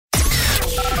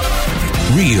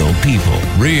Real people,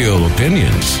 real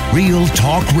opinions, real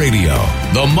talk radio.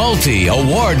 The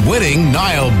multi-award-winning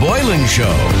Niall Boylan Show.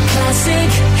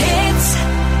 Classic hits.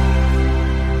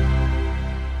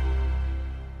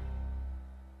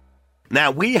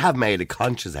 Now, we have made a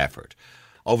conscious effort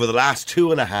over the last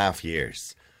 2.5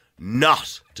 years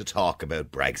not to talk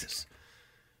about Brexit.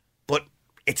 But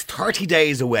it's 30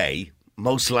 days away,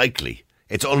 most likely.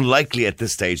 It's unlikely at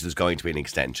this stage there's going to be an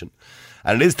extension.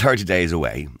 And it is 30 days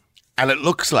away. And it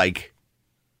looks like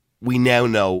we now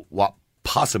know what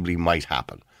possibly might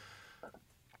happen.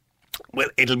 Well,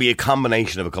 it'll be a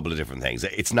combination of a couple of different things.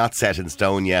 It's not set in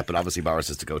stone yet, but obviously Boris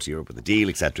has to go to Europe with a deal,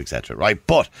 etc., right?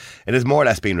 But it has more or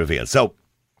less been revealed. So,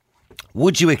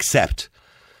 would you accept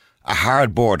a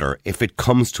hard border if it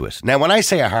comes to it? Now, when I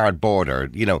say a hard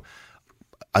border, you know,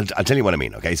 I'll tell you what I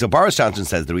mean, okay? So Boris Johnson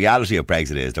says the reality of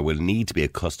Brexit is there will need to be a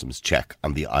customs check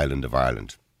on the island of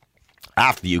Ireland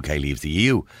after the UK leaves the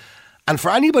EU. And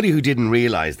for anybody who didn't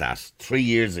realise that 3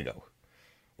 years ago,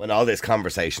 when all this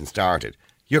conversation started,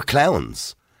 you're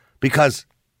clowns. Because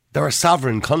they're a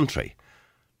sovereign country.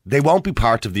 They won't be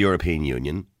part of the European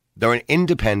Union. They're an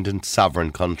independent,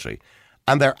 sovereign country.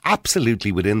 And they're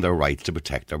absolutely within their rights to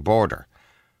protect their border.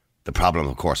 The problem,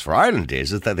 of course, for Ireland is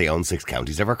that they own 6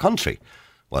 counties of our country.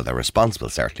 Well, they're responsible,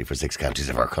 certainly, for 6 counties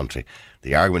of our country.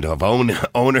 The argument of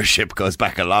ownership goes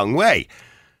back a long way.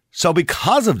 So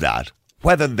because of that,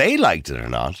 whether they liked it or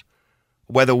not,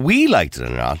 whether we liked it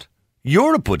or not,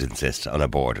 Europe would insist on a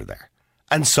border there.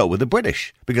 And so would the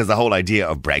British, because the whole idea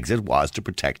of Brexit was to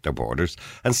protect their borders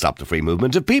and stop the free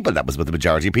movement of people. That was what the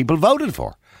majority of people voted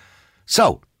for.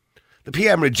 So, the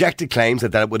PM rejected claims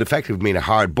that it would effectively mean a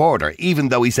hard border, even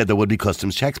though he said there would be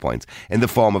customs checkpoints in the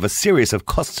form of a series of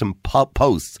custom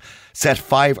posts set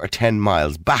 5 or 10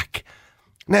 miles back.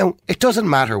 Now, it doesn't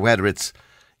matter whether it's,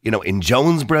 you know, in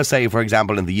Jonesborough, say, for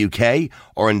example, in the UK,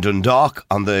 or in Dundalk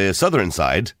on the southern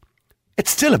side, it's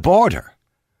still a border.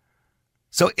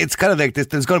 So it's kind of like this,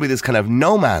 there's going to be this kind of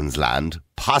no man's land,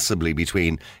 possibly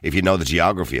between, if you know the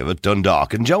geography of it,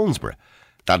 Dundalk and Jonesborough.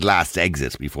 That last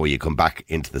exit before you come back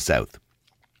into the south.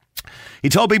 He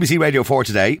told BBC Radio 4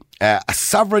 today, a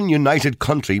sovereign united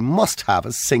country must have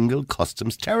a single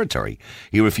customs territory.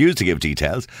 He refused to give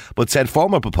details, but said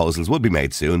formal proposals would be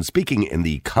made soon. Speaking in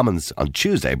the Commons on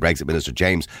Tuesday, Brexit Minister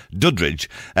James Duddridge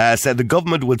said the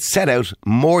government would set out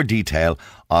more detail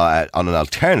on an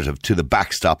alternative to the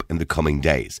backstop in the coming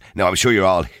days. Now, I'm sure you're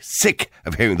all sick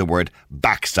of hearing the word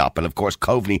backstop, and of course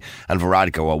Coveney and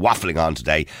Varadkar are waffling on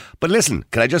today. But listen,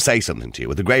 can I just say something to you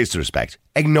with the greatest respect?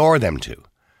 Ignore them two.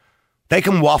 They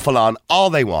can waffle on all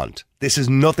they want. This has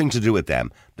nothing to do with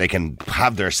them. They can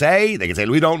have their say. They can say,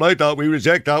 we don't like that, we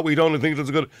reject that, we don't think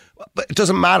that's good. But it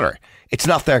doesn't matter. It's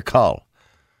not their call.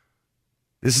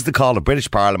 This is the call of British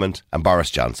Parliament and Boris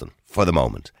Johnson for the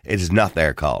moment. It is not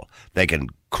their call. They can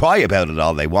cry about it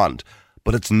all they want,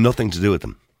 but it's nothing to do with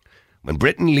them. When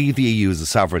Britain leave the EU as a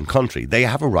sovereign country, they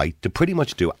have a right to pretty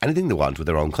much do anything they want with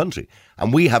their own country.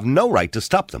 And we have no right to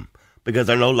stop them because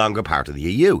they're no longer part of the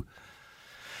EU.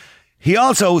 He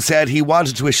also said he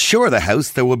wanted to assure the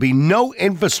House there will be no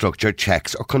infrastructure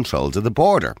checks or controls at the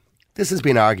border. This has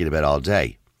been argued about all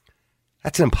day.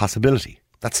 That's an impossibility.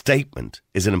 That statement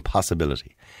is an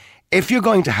impossibility. If you're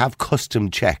going to have custom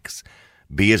checks,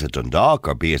 be it at Dundalk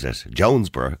or be it at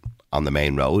Jonesborough on the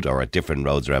main road or at different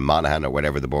roads around Monaghan or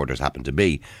whatever the borders happen to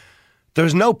be,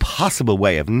 there's no possible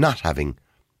way of not having.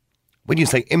 When you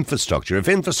say infrastructure, if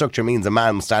infrastructure means a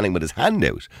man standing with his hand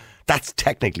out, that's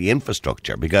technically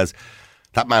infrastructure because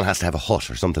that man has to have a hut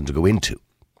or something to go into.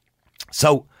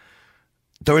 So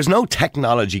there is no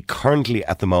technology currently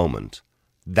at the moment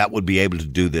that would be able to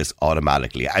do this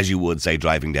automatically, as you would, say,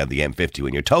 driving down the M50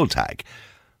 when you're toll tag.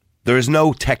 There is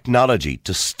no technology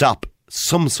to stop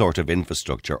some sort of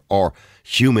infrastructure or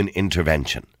human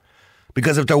intervention.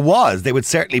 Because if there was, they would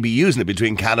certainly be using it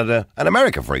between Canada and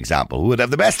America, for example, who would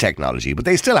have the best technology, but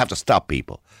they still have to stop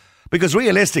people. Because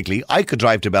realistically, I could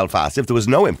drive to Belfast if there was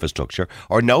no infrastructure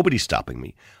or nobody stopping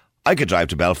me. I could drive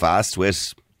to Belfast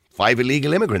with 5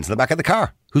 illegal immigrants in the back of the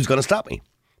car. Who's going to stop me?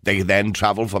 They then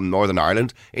travel from Northern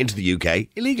Ireland into the UK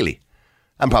illegally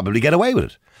and probably get away with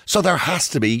it. So there has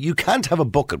to be, you can't have a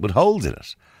bucket with holes in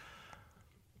it.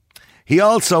 He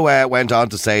also went on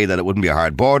to say that it wouldn't be a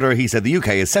hard border. He said the UK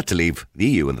is set to leave the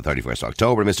EU on the 31st of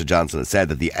October. Mr Johnson has said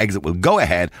that the exit will go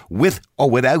ahead with or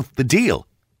without the deal.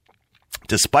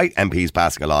 despite MPs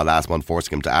passing a law last month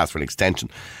forcing him to ask for an extension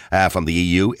from the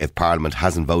EU if Parliament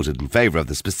hasn't voted in favour of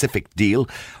the specific deal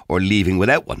or leaving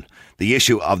without one. The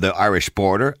issue of the Irish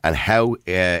border and how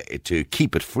to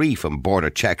keep it free from border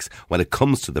checks when it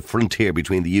comes to the frontier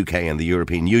between the UK and the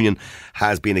European Union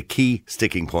has been a key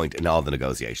sticking point in all the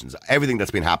negotiations. Everything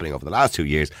that's been happening over the last 2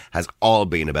 years has all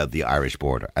been about the Irish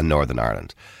border and Northern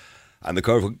Ireland. And the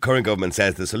current government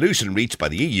says the solution reached by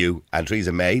the EU and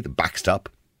Theresa May, the backstop,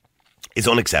 is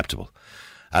unacceptable.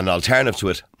 An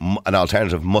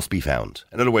alternative must be found.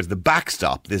 In other words, the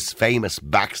backstop, this famous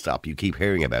backstop you keep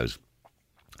hearing about,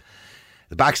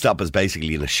 the backstop is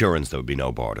basically an assurance there would be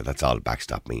no border. That's all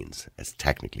backstop means, as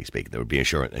technically speaking. There would be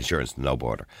assurance no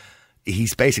border.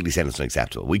 He's basically saying it's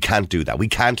unacceptable. We can't do that. We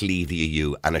can't leave the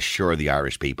EU and assure the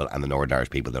Irish people and the Northern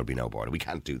Irish people there will be no border. We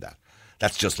can't do that.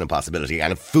 That's just an impossibility,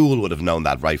 and a fool would have known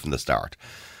that right from the start.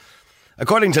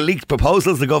 According to leaked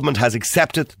proposals, the government has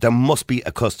accepted there must be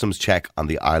a customs check on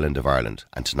the island of Ireland.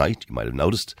 And tonight, you might have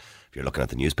noticed, if you're looking at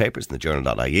the newspapers and the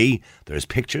journal.ie, there's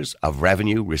pictures of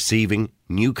Revenue receiving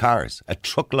new cars. A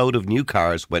truckload of new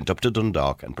cars went up to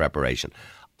Dundalk in preparation.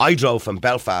 I drove from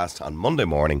Belfast on Monday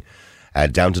morning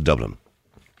down to Dublin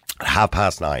at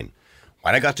 9:30.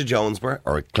 When I got to Jonesborough,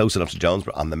 or close enough to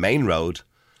Jonesborough, on the main road,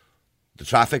 the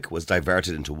traffic was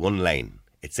diverted into one lane.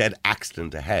 It said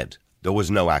accident ahead. There was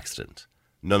no accident.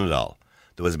 None at all.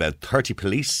 There was about 30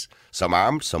 police, some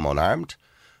armed, some unarmed,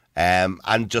 and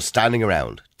just standing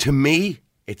around. To me,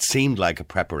 it seemed like a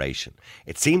preparation.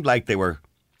 It seemed like they were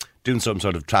doing some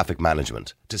sort of traffic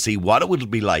management to see what it would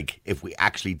be like if we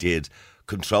actually did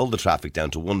control the traffic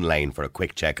down to one lane for a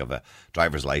quick check of a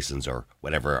driver's licence or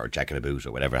whatever, or checking a boot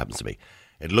or whatever it happens to be.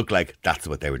 It looked like that's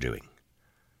what they were doing.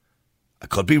 I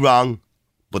could be wrong,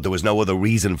 but there was no other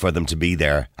reason for them to be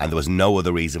there, and there was no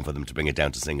other reason for them to bring it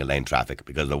down to single lane traffic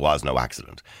because there was no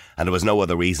accident. And there was no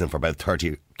other reason for about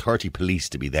 30 police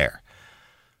to be there.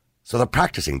 So they're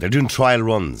practicing, they're doing trial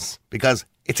runs because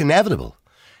it's inevitable.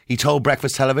 He told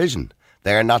Breakfast Television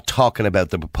they're not talking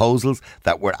about the proposals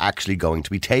that we're actually going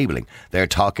to be tabling. They're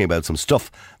talking about some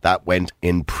stuff that went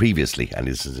in previously, and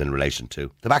this is in relation to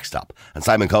the backstop. And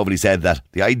Simon Coveney said that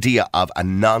the idea of a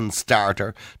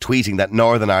non-starter tweeting that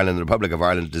Northern Ireland and the Republic of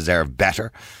Ireland deserve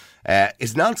better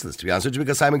is nonsense, to be honest with you,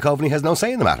 because Simon Coveney has no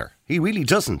say in the matter. He really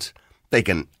doesn't. They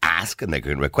can ask and they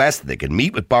can request, they can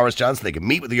meet with Boris Johnson, they can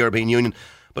meet with the European Union,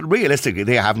 but realistically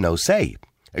they have no say.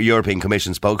 A European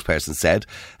Commission spokesperson said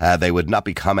they would not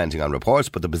be commenting on reports,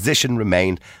 but the position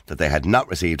remained that they had not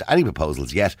received any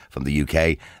proposals yet from the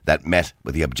UK that met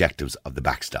with the objectives of the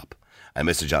backstop. And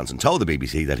Mr Johnson told the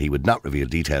BBC that he would not reveal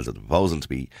details of the proposal to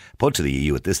be put to the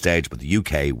EU at this stage, but the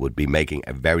UK would be making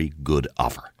a very good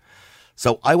offer.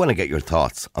 So I want to get your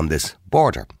thoughts on this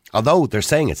border. Although they're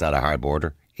saying it's not a hard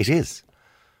border, it is.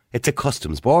 It's a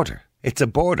customs border. It's a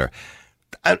border.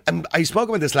 And I spoke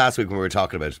about this last week when we were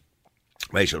talking about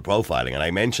racial profiling, and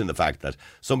I mentioned the fact that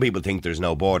some people think there's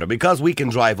no border because we can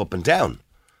drive up and down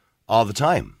all the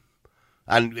time,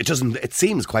 and it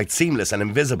seems quite seamless and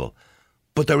invisible,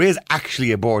 but there is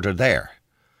actually a border there.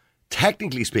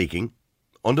 Technically speaking,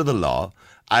 under the law,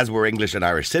 as we're English and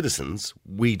Irish citizens,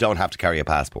 we don't have to carry a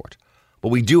passport, but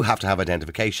we do have to have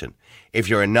identification. If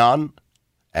you're a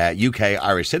non-UK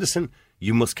Irish citizen,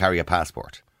 you must carry a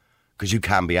passport because you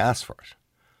can be asked for it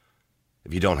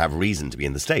if you don't have reason to be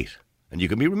in the state. And you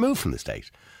can be removed from the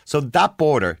state. So that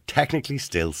border technically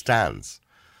still stands.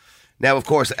 Now, of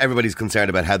course, everybody's concerned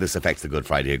about how this affects the Good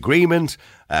Friday Agreement.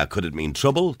 Could it mean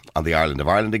trouble on the island of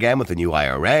Ireland again with the new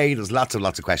IRA? There's lots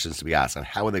of questions to be asked. And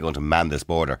how are they going to man this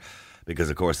border? Because,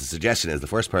 of course, the suggestion is the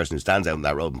first person who stands out on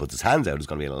that road and puts his hands out is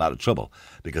going to be in a lot of trouble.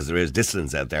 Because there is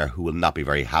dissidents out there who will not be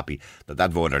very happy that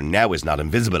that border now is not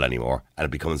invisible anymore and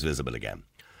it becomes visible again.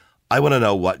 I want to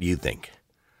know what you think.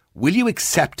 Will you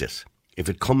accept it if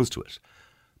it comes to it?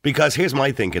 Because here's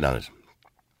my thinking on it.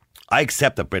 I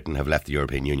accept that Britain have left the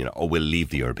European Union or will leave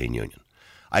the European Union.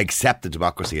 I accept the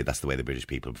democracy. That's the way the British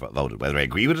people voted. Whether I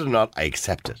agree with it or not, I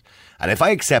accept it. And if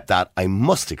I accept that, I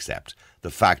must accept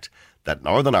the fact that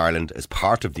Northern Ireland is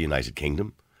part of the United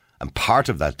Kingdom and part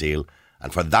of that deal.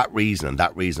 And for that reason and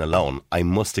that reason alone, I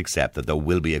must accept that there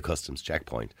will be a customs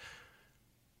checkpoint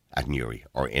at Newry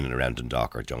or in and around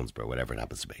Dundalk or Jonesborough, whatever it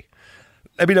happens to be.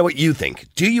 Let me know what you think.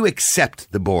 Do you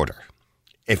accept the border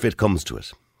if it comes to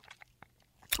it?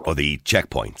 Or the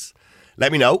checkpoints?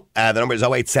 Let me know. The number is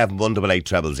 087 188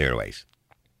 0008.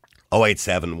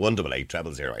 087 188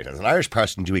 0008. As an Irish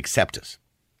person, do you accept it?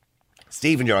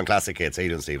 Stephen, you're on Classic Hits. How you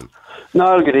doing, Stephen?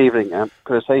 No, good evening.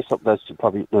 Could I say something that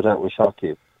probably no doubt will shock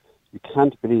you? You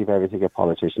can't believe everything a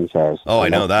politician says. Oh, I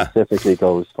know that. Specifically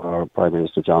goes for Prime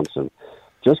Minister Johnson.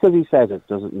 Just because he says it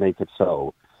doesn't make it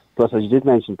so. Plus, as you did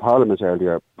mention Parliament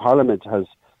earlier, Parliament has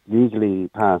legally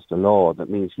passed a law that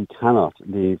means he cannot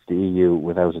leave the EU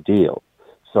without a deal.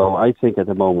 So I think at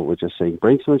the moment we're just seeing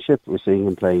brinksmanship. We're seeing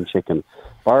him playing chicken.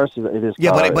 Boris, it is.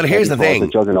 Yeah, but here's the thing: the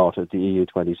juggernaut of the EU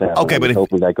 27. Okay, but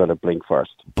hoping they're going to blink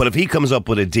first. But if he comes up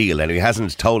with a deal, and he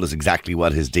hasn't told us exactly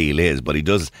what his deal is, but he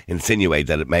does insinuate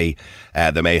that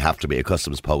there may have to be a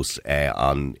customs post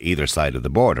on either side of the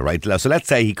border, right? So let's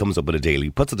say he comes up with a deal.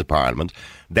 He puts it to Parliament.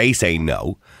 They say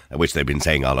no, which they've been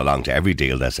saying all along to every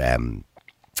deal that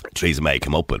Theresa May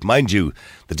come up with. Mind you,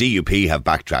 the DUP have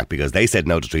backtracked because they said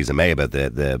no to Theresa May about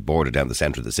the border down the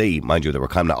centre of the sea. Mind you, they were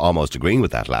kind of almost agreeing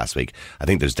with that last week. I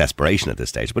think there's desperation at this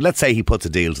stage. But let's say he puts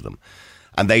a deal to them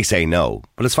and they say no.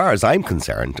 But as far as I'm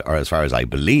concerned, or as far as I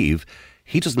believe,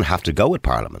 he doesn't have to go with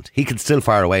Parliament. He can still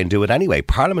fire away and do it anyway.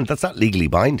 Parliament, that's not legally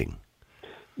binding.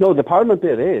 No, the Parliament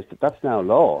bit is, but that's now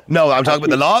law. No, I'm talking about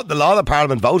the law. The law that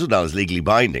Parliament voted on is legally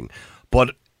binding.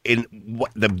 But in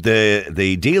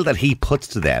the deal that he puts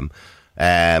to them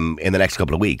in the next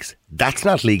couple of weeks, that's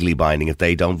not legally binding if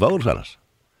they don't vote on it.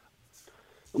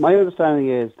 My understanding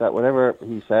is that whatever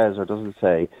he says or doesn't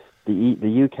say,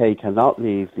 the UK cannot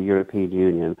leave the European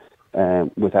Union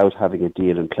without having a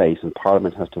deal in place, and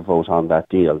Parliament has to vote on that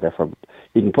deal. Therefore,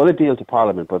 he can put a deal to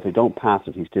Parliament, but if they don't pass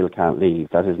it, he still can't leave.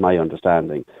 That is my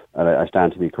understanding, and I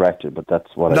stand to be corrected, but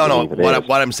that's what I believe it is.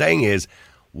 What I'm saying is,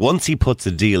 once he puts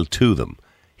a deal to them,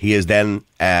 he is then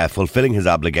fulfilling his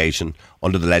obligation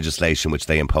under the legislation which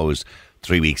they imposed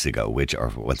 3 weeks ago, or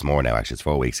what's more now, actually, it's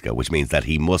 4 weeks ago, which means that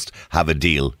he must have a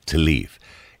deal to leave.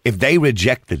 If they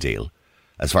reject the deal,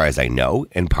 as far as I know,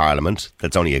 in Parliament,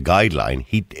 that's only a guideline.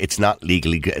 It's not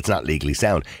legally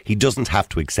sound. He doesn't have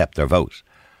to accept their vote,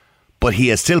 but he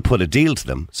has still put a deal to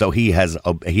them, so he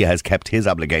has kept his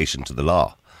obligation to the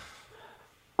law.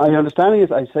 My understanding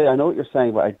is, I know what you're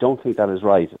saying, but I don't think that is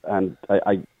right, and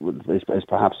it's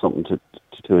perhaps something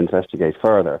to investigate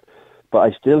further. But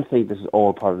I still think this is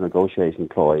all part of a negotiating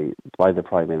ploy by the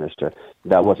Prime Minister,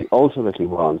 that what he ultimately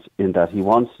wants, in that he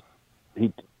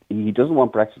doesn't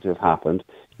want Brexit to have happened,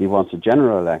 he wants a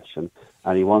general election,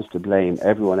 and he wants to blame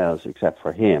everyone else except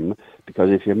for him, because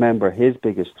if you remember, his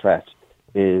biggest threat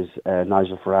is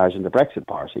Nigel Farage and the Brexit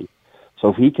Party. So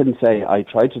if he can say, I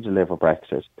tried to deliver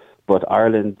Brexit, but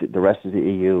Ireland, the rest of the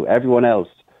EU, everyone else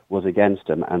was against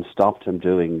him and stopped him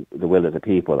doing the will of the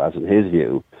people, as in his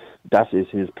view, that is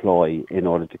his ploy in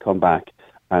order to come back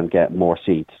and get more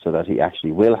seats so that he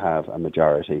actually will have a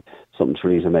majority, something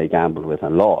Theresa May gambled with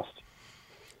and lost.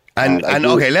 And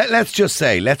okay,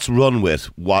 let's run with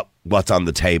what's on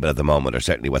the table at the moment, or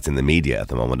certainly what's in the media at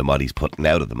the moment and what he's putting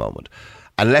out at the moment.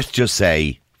 And let's just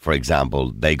say, for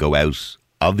example, they go out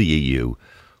of the EU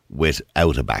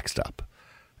without a backstop.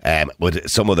 With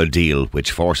some other deal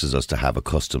which forces us to have a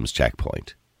customs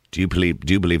checkpoint. Do you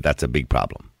believe that's a big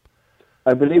problem?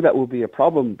 I believe that will be a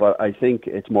problem, but I think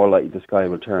it's more likely the sky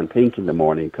will turn pink in the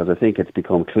morning, because I think it's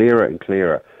become clearer and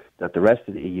clearer that the rest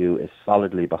of the EU is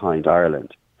solidly behind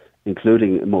Ireland,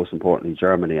 including, most importantly,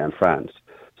 Germany and France.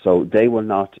 So they will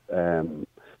not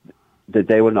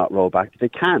roll back. They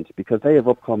can't, because they have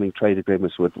upcoming trade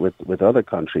agreements with other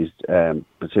countries,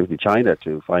 specifically China,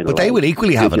 to finalise. But they would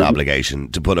equally have an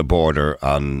obligation to put a border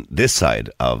on this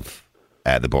side of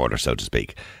the border, so to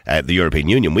speak. The European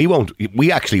Union,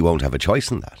 we actually won't have a choice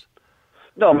in that.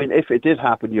 No, I mean, if it did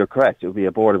happen, you're correct. It would be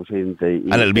a border between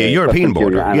and it'll be a European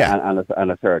border,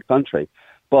 and a third country.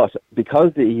 But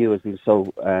because the EU has been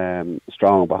so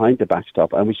strong behind the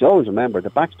backstop, and we should always remember the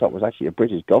backstop was actually a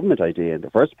British government idea in the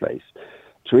first place.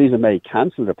 Theresa May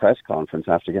cancelled a press conference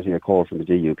after getting a call from the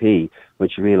DUP when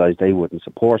she realised they wouldn't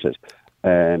support it.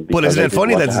 But isn't it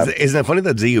funny that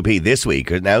the DUP this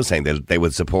week are now saying that they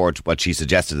would support what she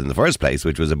suggested in the first place,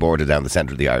 which was a border down the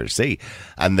centre of the Irish Sea,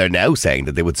 and they're now saying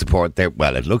that they would support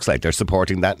it looks like they're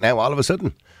supporting that now all of a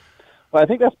sudden. Well, I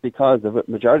think that's because the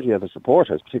majority of the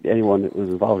supporters, particularly anyone who's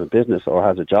involved in business or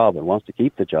has a job and wants to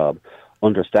keep the job,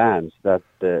 understands that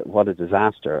what a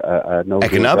disaster.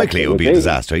 Economically, it would be a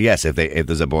disaster, yes, if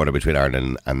there's a border between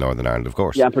Ireland and Northern Ireland, of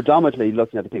course. Yeah, and predominantly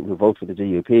looking at the people who vote for the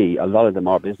DUP, a lot of them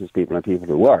are business people and people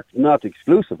who work, not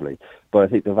exclusively, but I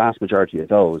think the vast majority of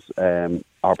those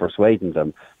are persuading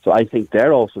them. So I think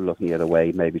they're also looking at a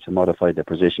way maybe to modify their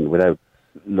position without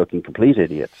looking complete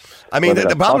idiots. I mean,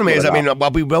 the problem is,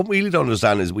 what we really don't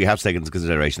understand is we have to take into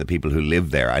consideration the people who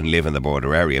live there and live in the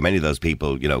border area. Many of those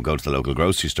people, go to the local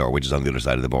grocery store, which is on the other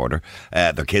side of the border.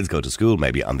 Their kids go to school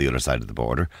maybe on the other side of the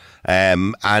border.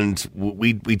 And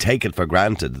we take it for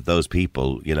granted that those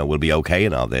people, will be okay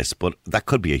in all this, but that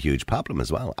could be a huge problem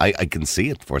as well. I can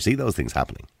foresee those things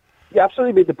happening. Yeah,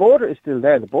 absolutely. I mean, the border is still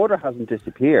there. The border hasn't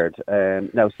disappeared.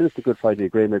 Now, since the Good Friday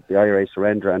Agreement, the IRA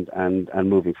surrender and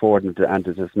moving forward and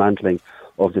the dismantling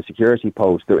of the security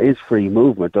post, there is free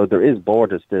movement, though there is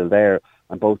borders still there.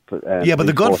 And both. Yeah, but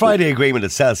the Good Friday Agreement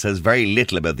itself says very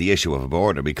little about the issue of a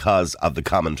border because of the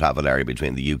common travel area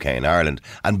between the UK and Ireland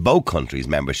and both countries'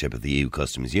 membership of the EU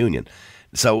Customs Union.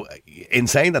 So, in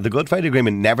saying that, the Good Friday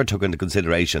Agreement never took into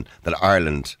consideration that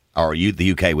Ireland or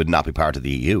the UK would not be part of the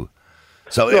EU.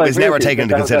 So it was never taken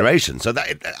into consideration. So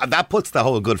that puts the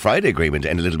whole Good Friday Agreement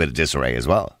in a little bit of disarray as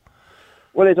well.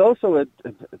 Well, it also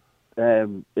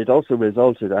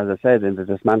resulted, as I said, in the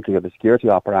dismantling of the security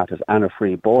apparatus and a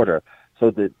free border. So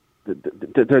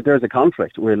there's a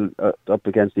conflict. We're up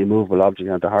against the immovable object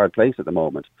and the hard place at the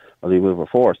moment, or the immovable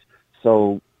force.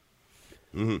 So,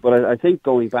 but I think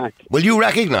going back... Will you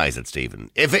recognise it,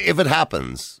 Stephen? If it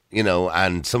happens,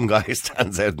 and some guy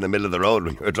stands out in the middle of the road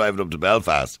when you're driving up to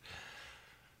Belfast...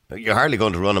 You're hardly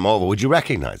going to run him over. Would you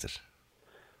recognise it?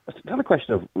 It's not a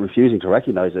question of refusing to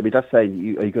recognise it. I mean, that's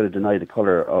saying, are you going to deny the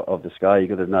colour of the sky? Are you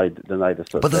going to deny the...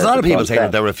 But there's a lot of people saying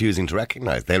that they're refusing to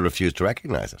recognise. They'll refuse to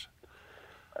recognise it.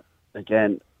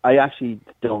 Again, I actually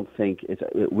don't think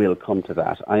it will come to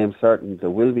that. I am certain there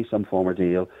will be some form of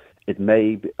deal. It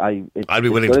may be... I'd be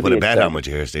willing to put a bet on with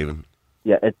you here, Stephen.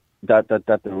 Yeah, that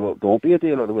there won't be a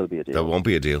deal, or there will be a deal? There won't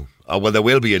be a deal. Oh, well, there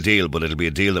will be a deal, but it'll be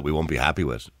a deal that we won't be happy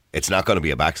with. It's not going to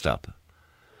be a backstop.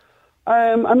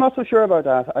 I'm not so sure about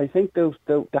that. I think there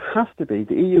has to be.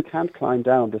 The EU can't climb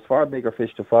down. There's far bigger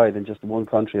fish to fry than just one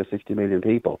country of 60 million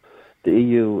people. The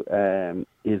EU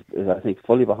is, I think,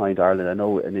 fully behind Ireland. I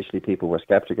know initially people were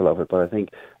sceptical of it, but I think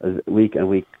as week and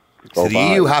week go So the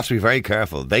by, EU have to be very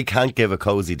careful. They can't give a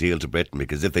cosy deal to Britain,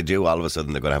 because if they do, all of a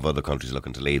sudden they're going to have other countries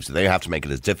looking to leave. So they have to make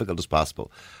it as difficult as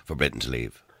possible for Britain to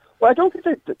leave. Well, I don't think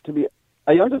that to be...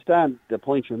 I understand the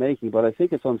point you're making, but I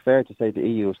think it's unfair to say the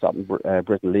EU is stopping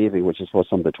Britain leaving, which is what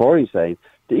some of the Tories say.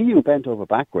 The EU bent over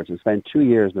backwards and spent 2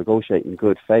 years negotiating in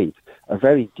good faith a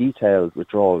very detailed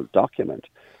withdrawal document.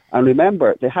 And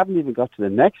remember, they haven't even got to the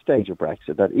next stage of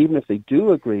Brexit, that even if they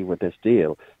do agree with this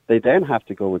deal, they then have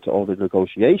to go into all the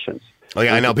negotiations. Oh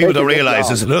yeah, I know. People don't realise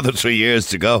there's another 3 years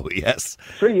to go, yes.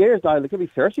 3 years now, it could be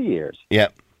 30 years. Yeah.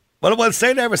 Well,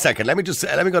 stay there for a second. Let me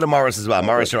go to Morris as well.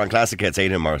 Morris, you're on Classic Hits. How you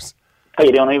doing, Morris? How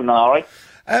you doing? Evening, all right?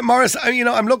 Morris,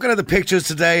 I'm looking at the pictures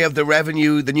today of the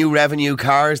new revenue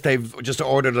cars. They've just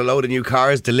ordered a load of new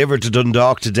cars delivered to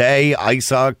Dundalk today. I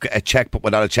saw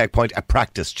a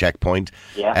practice checkpoint.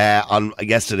 Yeah. On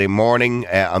yesterday morning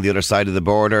on the other side of the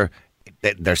border.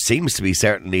 There seems to be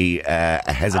certainly a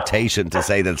hesitation to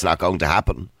say that it's not going to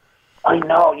happen. I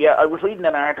know, yeah. I was reading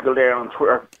an article there on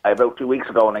Twitter about 2 weeks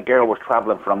ago, and a girl was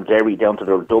travelling from Derry down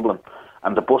to Dublin,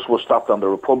 and the bus was stopped on the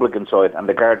Republican side, and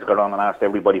the guards got on and asked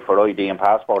everybody for ID and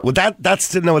passport. Well, that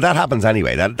happens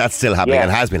anyway. That's still happening, and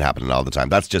has been happening all the time.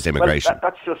 That's just immigration. Well,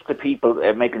 that's just the people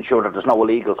making sure that there's no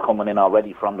illegals coming in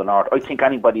already from the north. I think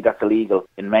anybody that's illegal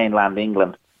in mainland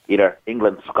England, either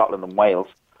England, Scotland and Wales,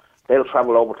 they'll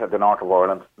travel over to the north of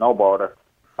Ireland, no border,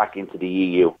 back into the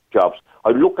EU jobs. I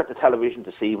looked at the television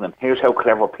this evening. Here's how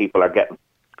clever people are getting.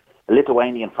 A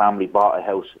Lithuanian family bought a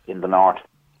house in the north,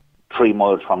 3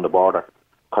 miles from the border,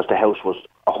 because the house was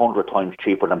 100 times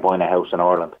cheaper than buying a house in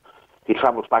Ireland. He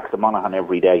travels back to Monaghan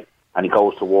every day, and he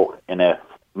goes to work in a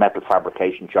metal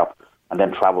fabrication shop, and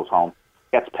then travels home,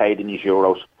 gets paid in his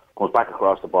euros, goes back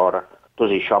across the border,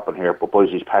 does his shopping here, but buys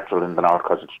his petrol in the north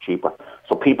because it's cheaper.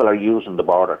 So people are using the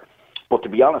border. But to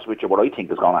be honest with you, what I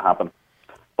think is going to happen,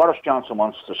 Boris Johnson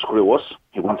wants to screw us.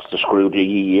 He wants to screw the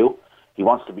EU. He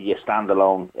wants to be a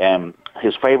standalone.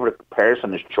 His favourite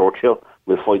person is Churchill.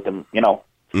 We'll fight them,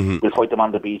 We'll fight them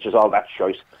on the beaches, all that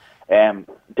choice. The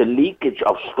leakage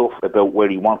of stuff about where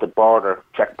he wanted border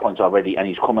checkpoints already, and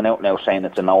he's coming out now saying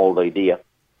it's an old idea.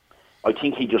 I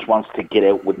think he just wants to get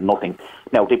out with nothing.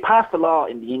 Now, they passed a law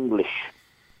in the English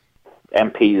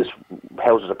MPs,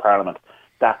 Houses of Parliament,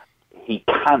 that he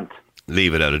can't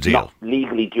leave without a deal. Not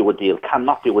legally do a deal,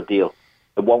 cannot do a deal.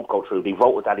 It won't go through. They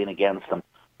voted that in against him.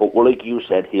 But like you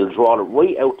said, he'll draw it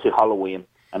right out to Halloween,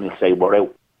 and he'll say, we're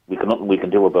out. Nothing we can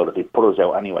do about it. They put us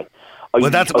out anyway.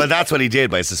 That's what he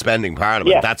did by suspending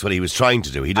Parliament. Yeah. That's what he was trying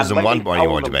to do. He doesn't want any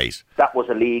more debate. That was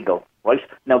illegal, right?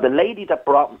 Now, the lady that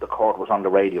brought him to court was on the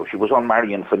radio. She was on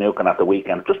Marion Finucane at the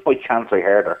weekend. Just by chance I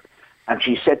heard her. And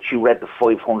she said she read the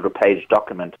 500-page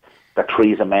document that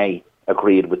Theresa May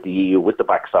agreed with the EU with the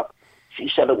backstop. She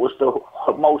said it was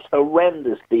the most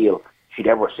horrendous deal she'd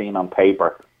ever seen on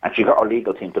paper. And she got her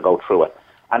legal team to go through it.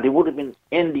 And they would have been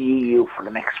in the EU for the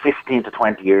next 15 to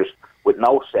 20 years with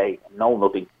no say, no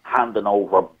nothing, handing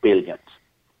over billions.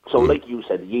 So like you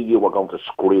said, the EU were going to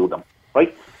screw them,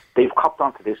 right? they've copped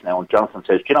onto this now, and Johnson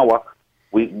says, do you know what?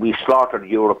 We slaughtered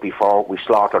Europe before, we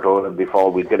slaughtered Ireland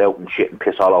before, we get out and shit and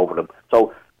piss all over them.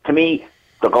 So, to me,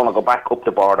 they're going to go back up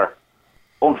the border,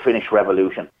 unfinished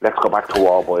revolution. Let's go back to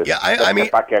war, boys. Yeah, Let's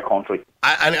get back our country.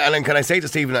 And can I say to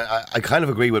Stephen, I kind of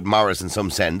agree with Morris in some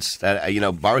sense that,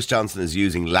 Boris Johnson is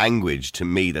using language to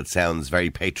me that sounds very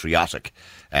patriotic,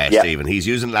 Stephen. He's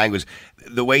using language,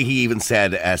 the way he even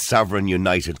said a sovereign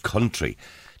united country.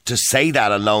 To say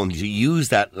that alone, to use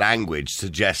that language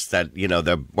suggests that,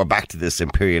 we're back to this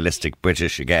imperialistic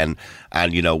British again,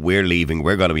 and, we're leaving,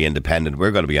 we're going to be independent,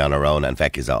 we're going to be on our own, and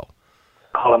feck is all.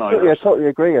 I totally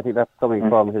agree. I think that's coming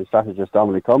from his strategist,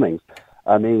 Dominic Cummings.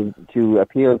 I mean, to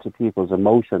appeal to people's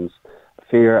emotions,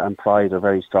 fear and pride are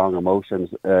very strong emotions.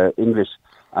 English,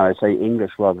 and I say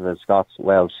English rather than Scots,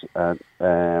 Welsh, are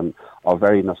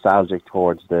very nostalgic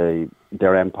towards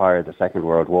their empire, the Second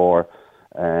World War.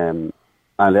 And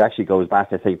it actually goes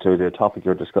back, I think, to the topic you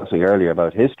were discussing earlier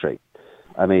about history.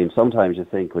 I mean, sometimes you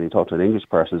think when you talk to an English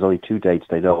person, there's only two dates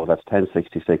they know. That's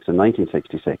 1066 and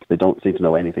 1966. They don't seem to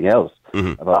know anything else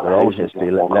about their own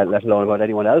history, let alone about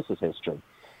anyone else's history.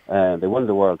 They won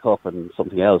the World Cup and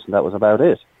something else, and that was about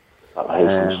it. But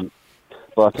I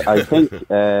think...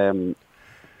 I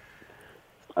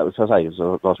was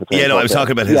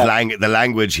talking about the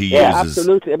language he uses. Yeah,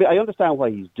 absolutely. I mean, I understand why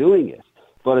he's doing it.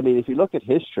 But, I mean, if you look at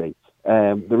history...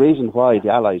 the reason why the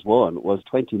Allies won was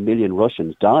 20 million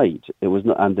Russians died. It was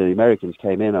and the Americans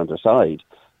came in on their side.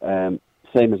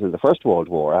 Same as in the First World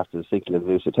War after the sinking of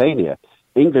Lusitania.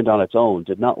 England on its own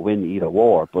did not win either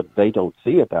war, but they don't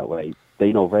see it that way.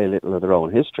 They know very little of their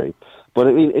own history. But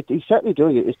I mean, he's certainly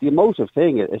doing it. It's the emotive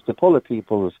thing. It's to pull at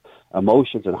people's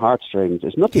emotions and heartstrings.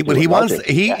 It's nothing.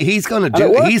 He's going to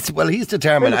do. He's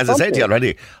determined. As I said to you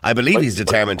already, I believe he's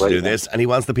determined to do this, and he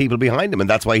wants the people behind him, and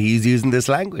that's why he's using this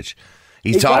language.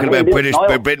 He's talking about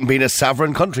Britain being a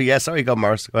sovereign country. Yes, sorry, go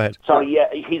Morris. Go ahead. Sorry, yeah,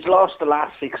 he's lost the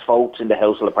last 6 votes in the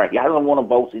House of the Party. He hasn't won a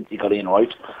vote since he got in,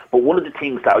 right? But one of the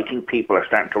things that I think people are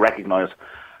starting to recognise,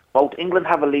 both England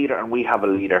have a leader and we have a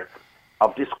leader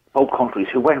of both countries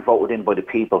who weren't voted in by the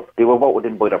people. They were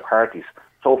voted in by their parties.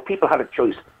 So if people had a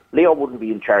choice, Leo wouldn't be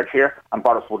in charge here and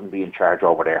Boris wouldn't be in charge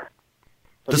over there.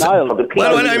 He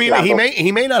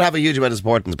may not have a huge amount of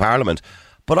support in the Parliament,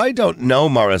 but I don't know,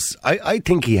 Morris. I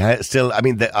think he has still. I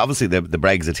mean, obviously the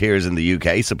Brexiteers in the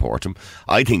UK support him.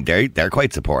 I think they're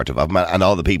quite supportive of him, and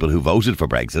all the people who voted for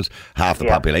Brexit, half the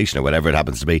population or whatever it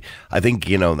happens to be. I think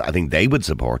they would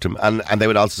support him, and they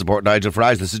would also support Nigel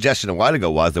Farage. The suggestion a while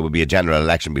ago was there would be a general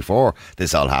election before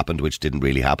this all happened, which didn't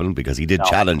really happen because he did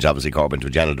challenge obviously Corbyn to a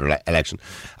general election,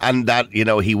 and that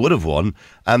he would have won,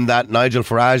 and that Nigel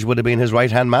Farage would have been his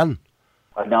right hand man.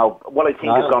 Now, what I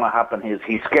think is going to happen is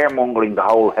he's scaremongering the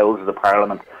whole House of the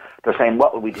Parliament. They're saying,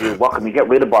 what will we do? What can we get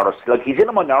rid of Boris? Like, he's in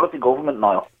a minority government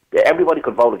now. Everybody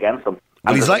could vote against him.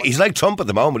 Well, he's like Trump at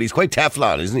the moment. He's quite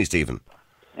Teflon, isn't he, Stephen?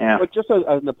 Yeah. But just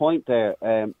on the point there,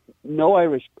 no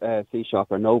Irish Taoiseach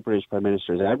or no British Prime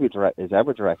Minister is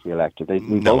ever directly elected.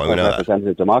 We both have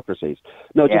representative democracies.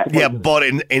 But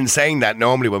in saying that,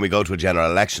 normally when we go to a general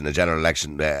election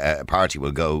party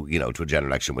will go, to a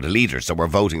general election with a leader. So we're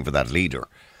voting for that leader.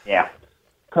 Yeah.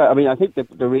 I mean, I think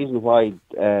the reason why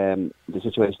the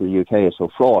situation in the UK is so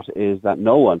fraught is that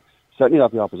no one, certainly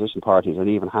not the opposition parties and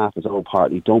even half his own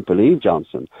party, don't believe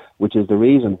Johnson, which is the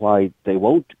reason why they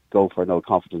won't go for a no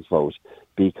confidence vote,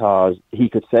 because he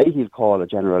could say he'll call a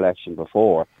general election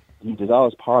before he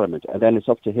dissolves Parliament, and then it's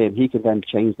up to him. He can then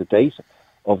change the date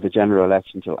of the general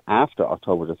election till after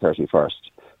October the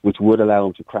 31st, which would allow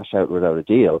him to crash out without a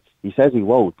deal. He says he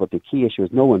won't, but the key issue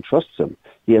is no one trusts him.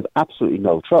 He has absolutely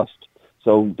no trust.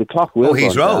 So the clock will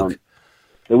he's rogue. Down.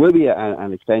 There will be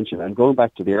an extension. And going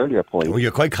back to the earlier point... Well,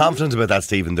 you're quite confident about that,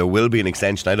 Stephen. There will be an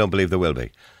extension. I don't believe there will be.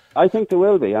 I think there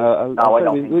will be. I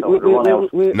don't think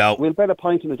so. We'll bet a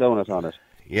pint and a donut on it.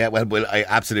 Yeah,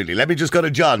 absolutely. Let me just go to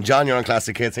John. John, you're on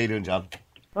Classic Hits. How you doing, John?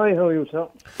 Hi, how are you, sir?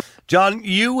 John,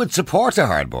 you would support a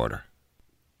hard border?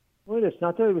 Well, it's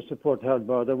not that I would support a hard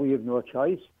border. We have no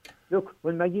choice. Look,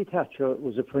 when Maggie Thatcher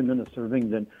was the Prime Minister of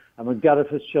England and when Gareth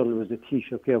Fitzgerald was the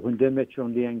Taoiseach, when they met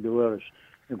during the Anglo-Irish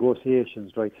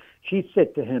negotiations, right, she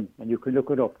said to him, and you can look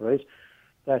it up, right,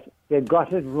 that they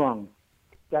got it wrong.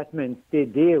 That meant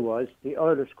they was the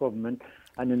Irish government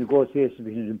and the negotiations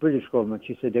between the British government.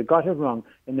 She said they got it wrong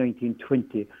in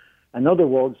 1920. In other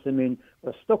words, I mean,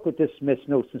 we're stuck with this mess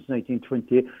now since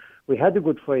 1920. We had the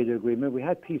Good Friday Agreement. We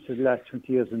had peace for the last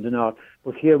 20 years in the North.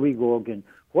 But here we go again.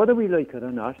 Whether we like it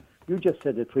or not, you just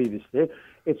said it previously,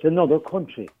 it's another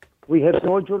country. We have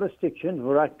no jurisdiction,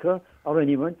 Varadkar or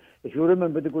anyone. If you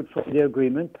remember the Good Friday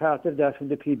Agreement, part of that when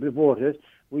the people voted,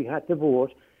 we had to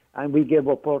vote and we gave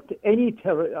up any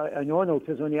terror. I know now it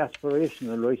was only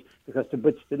aspirational, right, because the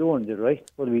Brits still owned it, right,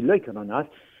 whether we like it or not.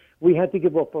 We had to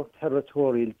give up our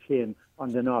territorial claim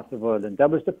on the north of Ireland.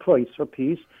 That was the price for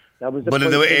peace. That was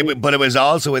the but it was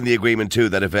also in the agreement too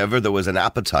that if ever there was an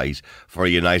appetite for a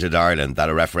united Ireland, that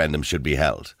a referendum should be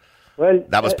held. Well,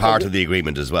 that was part of the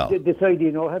agreement as well. This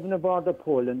idea, having a border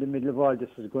poll in the middle of all this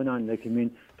is going on,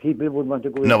 people would want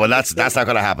to go. No, well, that's not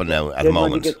going to happen now at the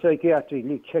moment. They want to get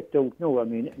psychiatrically checked out now.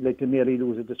 Like the Mary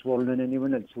Lou's of this world and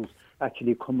anyone else who's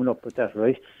actually coming up with that,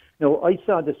 right? Now, I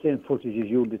saw the same footage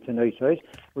as you did tonight, right,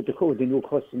 with the new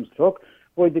customs truck,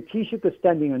 where the Taoiseach is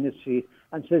standing on the street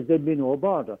and says there'll be no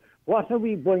border. What are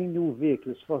we buying new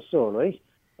vehicles for, so, right?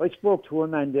 I spoke to a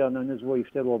man there and his wife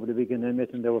there over the weekend. I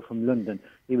met him. They were from London.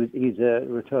 He's a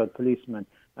retired policeman,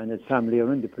 and his family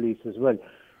are in the police as well.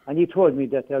 And he told me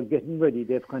that they're getting ready.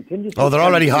 They've continued. Oh, they're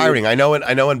already hiring. I know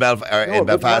in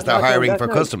Belfast they're hiring for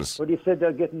customs. But he said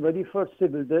they're getting ready for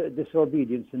civil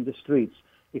disobedience in the streets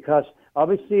because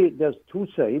obviously there's two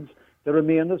sides. The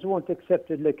Remainers won't accept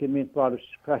it border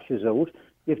crashes out.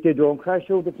 If they don't crash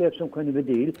out, if they have some kind of a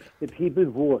deal, the people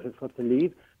voted for to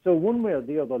leave. So one way or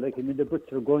the other, the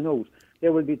Brits are going out.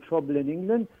 There will be trouble in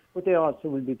England, but there also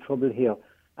will be trouble here.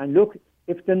 And look,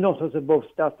 if the nutters above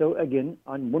start out again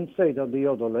on one side or the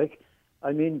other,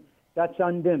 that's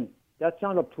on them. That's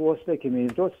not up to us.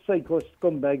 If those psycho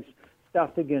scumbags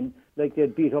start again, like they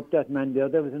beat up that man there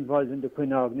that was involved in the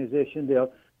Quinn organisation there,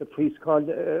 the priest called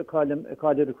it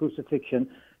a crucifixion.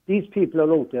 These people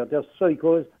are out there. They're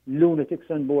psychos, lunatics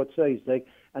on both sides,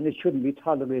 and it shouldn't be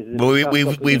tolerated. Well,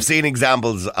 we've seen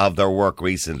examples of their work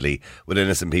recently with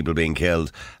innocent people being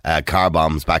killed, car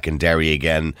bombs back in Derry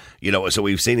again. So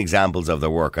we've seen examples of their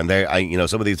work, and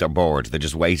some of these are bored. They're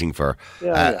just waiting for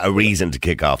a reason to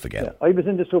kick off again. Yeah. I was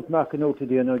in the supermarket now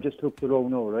today, and I just looked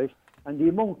around now, right? And the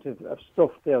amount of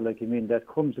stuff there, that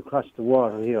comes across the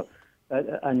water here,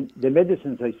 and the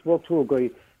medicines. I spoke to a guy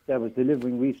that was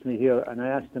delivering recently here, and I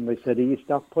asked him, I said, are you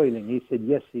stockpiling? He said,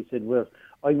 yes. He said,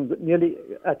 I'm nearly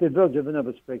at the verge of a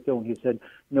nervous breakdown. He said,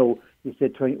 no. He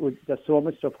said, there's so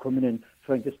much stuff coming in,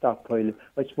 trying to stockpile.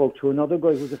 I spoke to another guy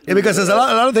who's because there's a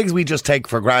lot of things we just take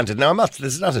for granted. Now, this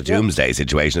is not a doomsday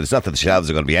situation. It's not that the shelves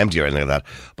are going to be empty or anything like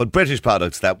that. But British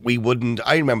products that we wouldn't...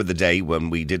 I remember the day when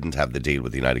we didn't have the deal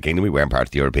with the United Kingdom. We weren't part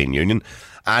of the European Union.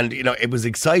 And, it was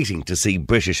exciting to see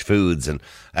British foods and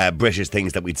British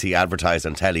things that we'd see advertised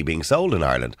on telly being sold in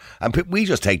Ireland. And we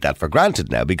just take that for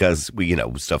granted now because,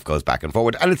 stuff goes back and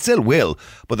forward. And it still will.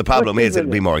 But the problem is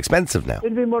it'll be more expensive now.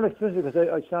 It'll be more expensive because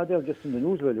I saw there just in the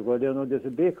news a while ago, there's a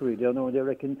bakery there now, they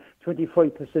reckon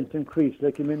 25% increase,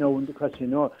 because,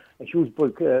 a huge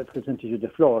bulk percentage of the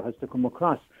flour has to come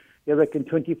across. They reckon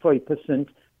 25%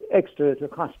 extra to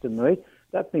cost them, right?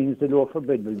 That means the loaf of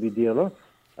bread will be dearer.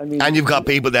 And you've got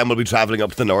people then will be travelling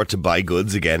up to the north to buy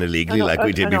goods again illegally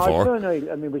we did before.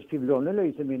 Which people don't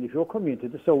realise, if you're coming into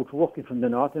the south working from the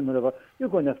north and whatever, you're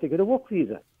going to have to get a work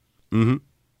visa. Mm-hmm.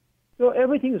 So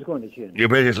everything is going to change.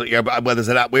 There's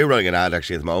an ad, we're running an ad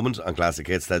actually at the moment on Classic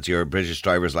Hits that your British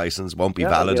driver's licence won't be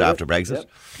valid after Brexit.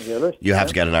 Yeah. You have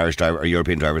to get an Irish driver or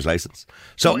European driver's licence.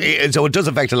 So it does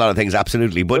affect a lot of things,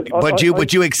 absolutely. But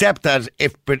you accept that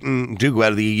if Britain do go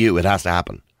out of the EU, it has to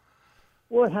happen?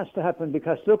 Well, it has to happen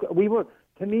because, look, I was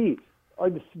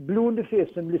blue in the face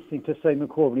from listening to Simon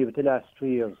Coveney over the last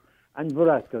 3 years. And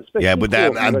Varadkar. Yeah, but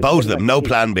and both of them, no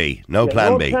plan B. No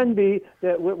plan B. No plan B.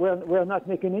 We're not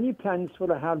making any plans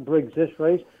for a hard Brexit,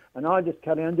 right? And I'll just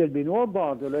carry on. There'll be no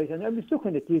border, right? And I was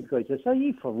looking at these guys. I said, are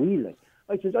you for real?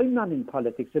 I said, I'm not in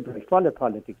politics. I follow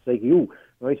politics like you,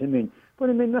 right? But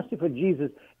mercy for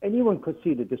Jesus, anyone could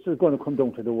see that this is going to come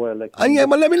down to the world.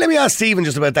 Let me ask Stephen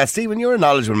just about that. Stephen, you're a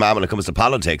knowledgeable man when it comes to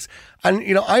politics. And,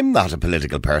 I'm not a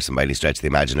political person by any stretch of the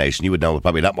imagination. You would know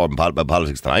probably a lot more about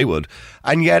politics than I would.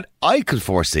 And yet I could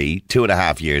foresee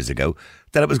 2.5 years ago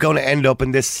that it was going to end up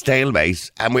in this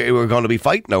stalemate and we were going to be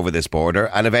fighting over this border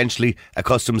and eventually a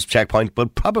customs checkpoint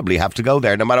would probably have to go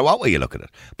there no matter what way you look at it.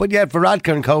 But yet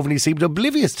Varadkar and Coveney seemed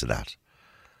oblivious to that.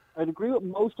 I'd agree with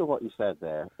most of what you said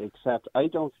there, except I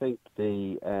don't think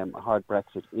the hard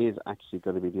Brexit is actually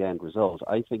going to be the end result.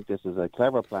 I think this is a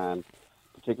clever plan,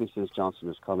 particularly since Johnson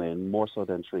has come in, more so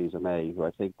than Theresa May, who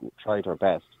I think tried her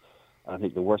best. I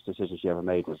think the worst decision she ever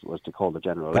made was to call the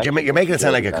general election. But you're making it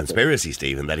sound like a conspiracy,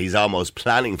 Stephen, that he's almost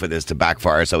planning for this to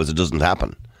backfire so as it doesn't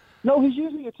happen. No, he's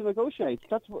using it to negotiate.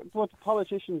 That's what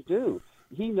politicians do.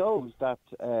 He knows that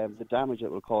the damage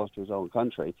it will cause to his own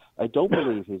country. I don't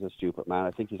believe he's a stupid man.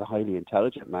 I think he's a highly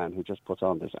intelligent man who just put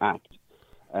on this act.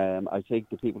 I think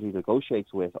the people he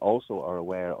negotiates with also are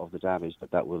aware of the damage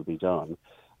that will be done.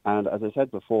 And as I said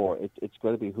before, it's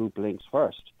going to be who blinks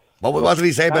first. What did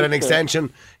he say about an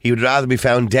extension? He would rather be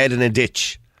found dead in a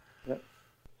ditch. Yeah,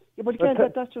 but again,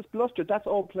 that's just bluster. That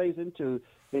all plays into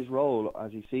his role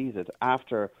as he sees it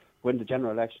after when the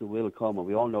general election will come, and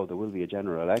we all know there will be a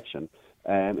general election.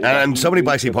 And somebody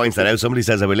actually points that out. Somebody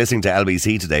says, I was listening to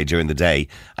LBC today during the day,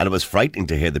 and it was frightening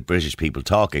to hear the British people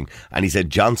talking. And he said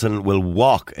Johnson will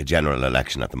walk a general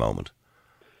election at the moment.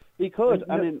 He could.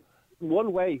 I mean,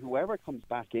 one way, whoever comes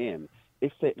back in,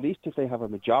 at least if they have a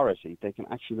majority, they can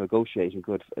actually negotiate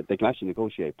they can actually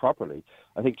negotiate properly.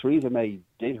 I think Theresa May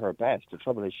did her best. The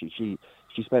trouble is she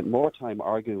spent more time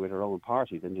arguing with her own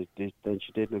party than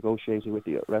she did negotiating with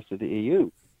the rest of the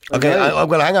EU. Okay, I'm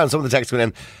going to hang on. Some of the text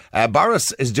going in.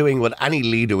 Boris is doing what any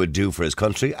leader would do for his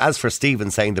country. As for Stephen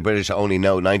saying the British only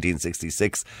know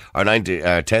 1966 or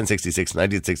 1066,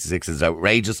 1966 is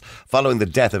outrageous. Following the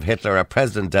death of Hitler,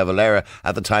 President de Valera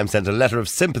at the time sent a letter of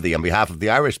sympathy on behalf of the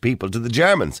Irish people to the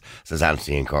Germans, says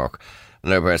Anthony in Cork.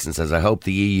 Another person says, I hope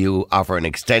the EU offer an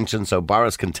extension so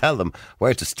Boris can tell them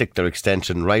where to stick their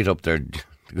extension right up their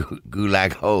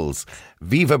gulag holes.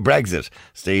 Viva Brexit.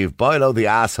 Steve Boylo, the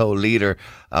asshole leader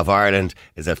of Ireland,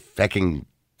 is a fecking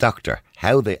doctor.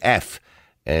 How the F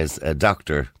is a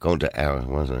doctor going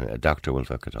to... a doctor will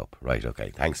fuck it up. Right,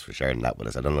 okay. Thanks for sharing that with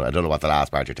us. I don't know what the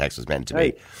last part of your text was meant to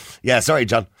be. Yeah, sorry,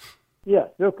 John. Yeah,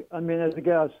 look, I mean, as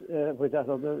regards with that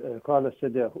other caller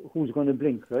said there, who's going to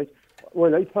blink, right?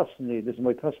 Well, I personally, this is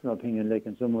my personal opinion, like,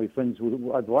 and some of my friends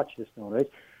who I've watched this now, right?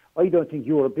 I don't think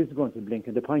Europe is going to blink,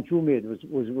 and the point you made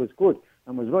was good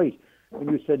and was right. When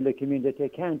you said, like, I mean, that they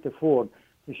can't afford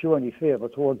to show any favour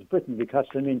towards Britain because,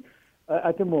 I mean,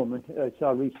 at the moment, I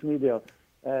saw recently there,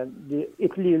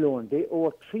 Italy alone, they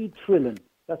owe 3 trillion.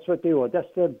 That's what they owe.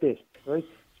 That's their debt, right?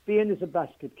 Spain is a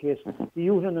basket case. The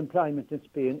youth unemployment in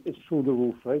Spain is through the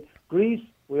roof, right? Greece,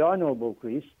 we all know about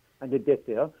Greece and the debt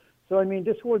there. So, I mean,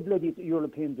 this whole bloody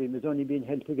European dream is only being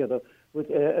held together with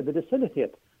a bit of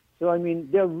sellotape. So, I mean,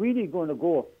 they're really going to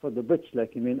go for the Brits.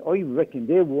 Like, I mean, I reckon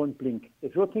they won't blink.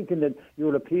 If you're thinking that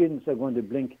Europeans are going to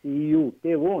blink, the EU,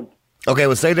 they won't. Okay,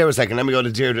 well, stay there a second. Let me go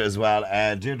to Deirdre as well.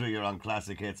 Deirdre, you're on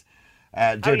Classic Hits.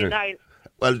 Deirdre.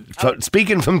 Well,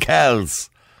 speaking from Kells.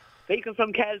 Speaking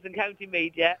from Kells in County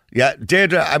Meath, yeah. Yeah,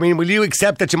 Deirdre, I mean, will you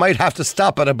accept that you might have to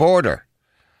stop at a border?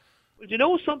 Well, you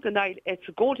know something, Niall? It's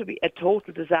going to be a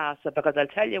total disaster because I'll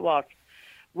tell you what,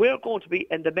 we're going to be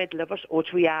in the middle of it,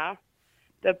 which we are.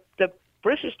 The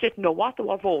British didn't know what they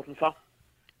were voting for,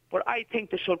 but I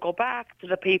think they should go back to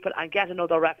the people and get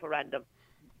another referendum.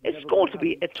 It's going to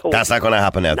be a total... That's not going to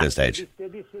happen at this stage.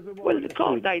 Well,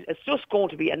 it's just going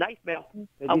to be a nightmare.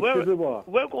 And we're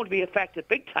going to be affected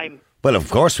big time. Well,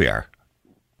 of course we are.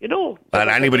 You know...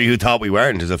 And anybody who thought we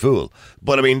weren't is a fool.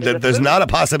 But, I mean, there's not a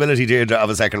possibility, Deirdre,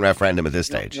 of a second referendum at this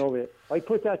stage. No way. I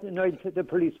put that in to the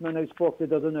policeman I spoke to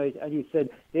the other night, and he said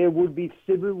there would be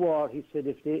civil war, he said,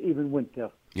 if they even went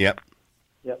there. Yep.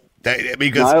 Yep.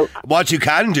 Because what you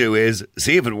can do is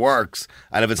see if it works,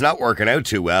 and if it's not working out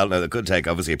too well, now it could take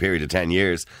obviously a period of 10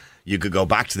 years, you could go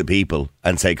back to the people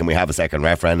and say, can we have a second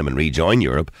referendum and rejoin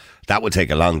Europe? That would take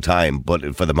a long time,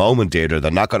 but for the moment, Deirdre,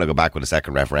 they're not going to go back with a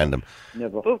second referendum.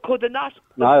 Never. But could they not?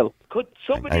 Niall. Could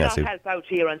somebody not help out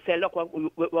here and say, look,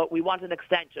 we want an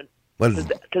extension? Well,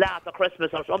 till after Christmas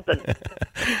or something.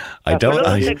 That's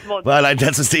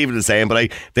what Stephen is saying,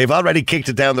 but they've already kicked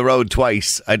it down the road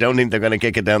twice. I don't think they're going to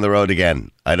kick it down the road again.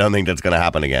 I don't think that's going to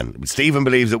happen again. Stephen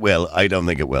believes it will. I don't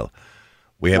think it will.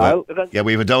 We have a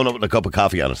donut with a cup of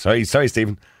coffee on it. Sorry,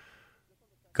 Stephen.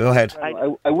 Go ahead.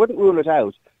 I wouldn't rule it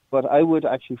out, but I would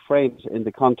actually frame it in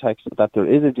the context that there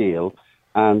is a deal,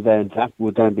 and then that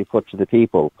would then be put to the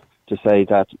people to say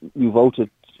that you voted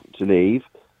to leave.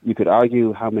 You could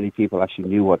argue how many people actually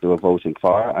knew what they were voting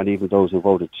for, and even those who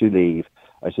voted to leave,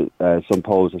 some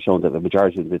polls have shown that the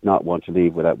majority of them did not want to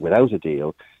leave without a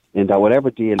deal. In that whatever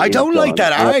deal, I don't like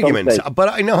that argument, but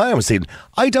I know how I'm saying.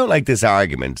 I don't like this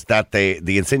argument that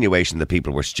the insinuation that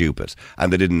people were stupid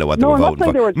and they didn't know what they were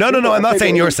voting for. No, I'm not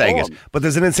saying you're saying it, but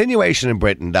there's an insinuation in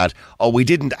Britain that we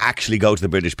didn't actually go to the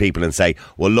British people and say,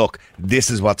 well, look, this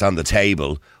is what's on the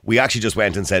table. We actually just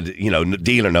went and said,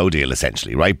 deal or no deal,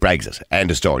 essentially, right? Brexit,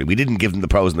 end of story. We didn't give them the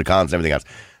pros and the cons and everything else.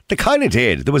 They kind of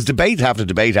did. There was debate after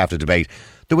debate after debate.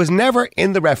 There was never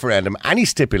in the referendum any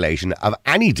stipulation of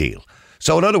any deal.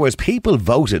 So, in other words, people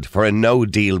voted for a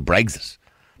no-deal Brexit.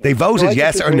 They voted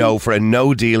yes or no for a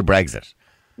no-deal Brexit.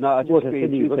 No, I just agree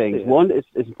with two things. One, it's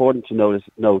important to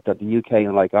note that the UK,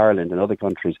 unlike Ireland and other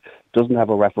countries, doesn't have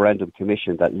a referendum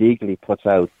commission that legally puts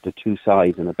out the two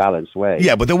sides in a balanced way.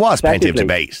 Yeah, but there was plenty of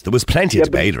debate. There was plenty of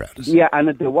debate around it. Yeah, and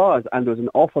there was an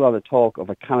awful lot of talk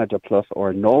of a Canada plus or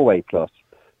a Norway plus.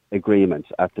 agreement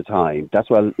at the time. That's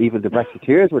what even the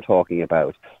Brexiteers were talking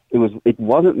about. It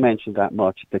wasn't mentioned that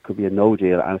much. There could be a no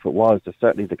deal, and if it was,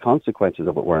 certainly the consequences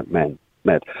of it weren't met.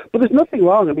 But there's nothing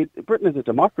wrong. I mean, Britain is a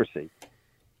democracy.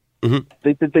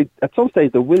 They, at some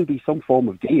stage, there will be some form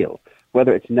of deal,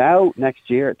 whether it's now, next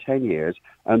year, 10 years,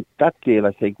 and that deal,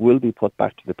 I think, will be put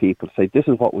back to the people to say, this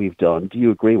is what we've done. Do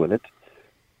you agree with it?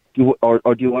 Or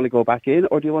do you want to go back in,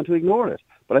 or do you want to ignore it?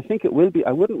 But I think it will be.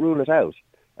 I wouldn't rule it out.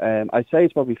 I'd say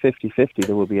it's probably 50-50.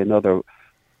 There will be another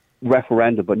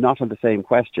referendum, but not on the same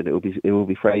question. It will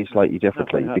be phrased slightly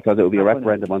differently, because it will be a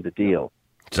referendum on the deal.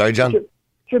 Sorry, John?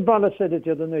 Bala said it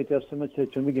the other night, as someone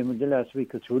said to McGimmon the last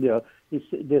week or two there, they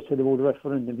said about the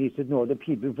referendum. He said, no, the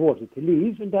people voted to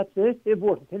leave, and that's it. They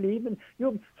voted to leave, and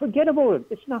forget about it.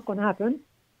 It's not going to happen.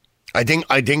 I think,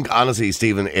 honestly,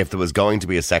 Stephen, if there was going to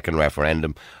be a second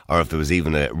referendum, or if there was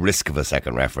even a risk of a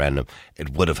second referendum,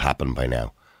 it would have happened by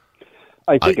now.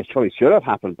 I think it probably should have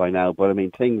happened by now, but I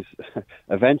mean,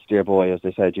 events, dear boy, as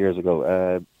they said years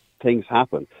ago, things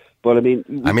happen. But I mean,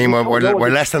 we're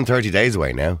less than 30 days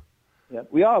away now. Yeah,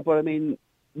 we are, but I mean,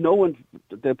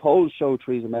 the polls showed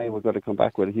Theresa May were going to come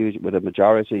back with a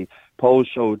majority. Polls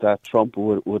showed that Trump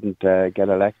wouldn't get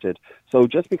elected. So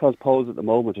just because polls at the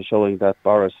moment are showing that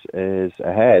Boris is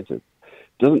ahead, it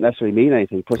doesn't necessarily mean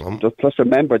anything. Plus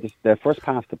remember, their first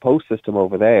past the post system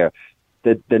over there,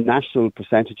 the national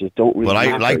percentages don't really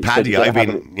matter. Like Paddy, I've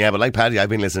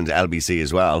been listening to LBC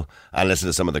as well, and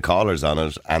listening to some of the callers on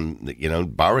it,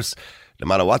 and Boris, no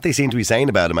matter what they seem to be saying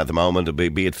about him at the moment,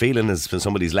 be it feeling as for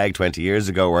somebody's leg 20 years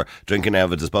ago, or drinking out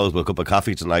of a disposable cup of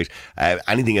coffee tonight,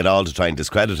 anything at all to try and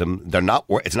discredit him,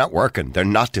 it's not working. They're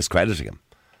not discrediting him.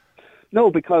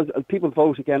 No, because people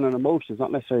vote again on emotions,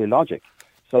 not necessarily logic.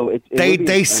 So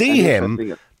they see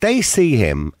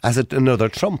him as another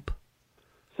Trump.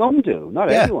 Some do,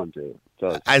 not everyone do.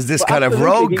 As this kind of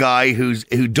rogue guy who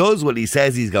does what he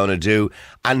says he's going to do.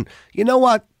 And you know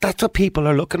what? That's what people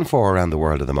are looking for around the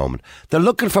world at the moment. They're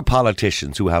looking for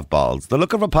politicians who have balls. They're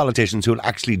looking for politicians who will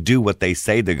actually do what they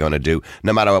say they're going to do,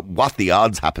 no matter what the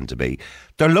odds happen to be.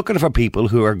 They're looking for people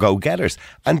who are go-getters.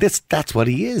 And that's what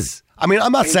he is. I mean,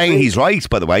 I'm not saying he's right,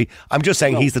 by the way. I'm just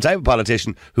saying he's the type of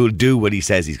politician who will do what he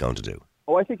says he's going to do.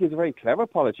 Oh, I think he's a very clever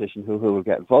politician who will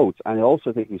get votes, and I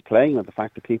also think he's playing on the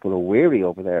fact that people are weary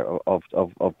over there of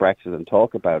Brexit and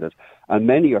talk about it, and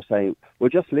many are saying, well,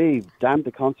 just leave, damn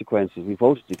the consequences, we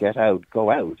voted to get out,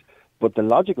 go out. But the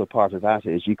logical part of that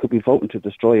is you could be voting to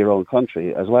destroy your own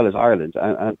country as well as Ireland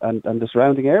and the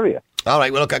surrounding area. All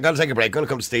right, well, look, I've got to take a break. I'm going to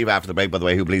come to Steve after the break, by the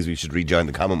way, who believes we should rejoin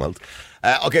the Commonwealth.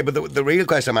 Okay, but the real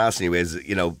question I'm asking you is,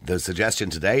 the suggestion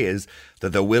today is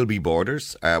that there will be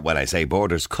borders, when I say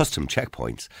borders, custom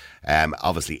checkpoints,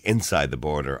 obviously inside the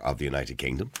border of the United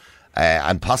Kingdom,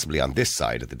 and possibly on this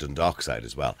side, at the Dundalk side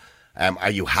as well.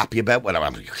 Are you happy about it?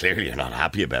 Well, clearly you're not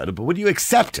happy about it, but would you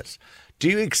accept it? Do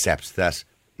you accept that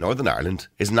Northern Ireland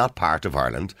is not part of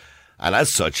Ireland, and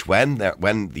as such, when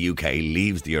the UK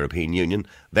leaves the European Union,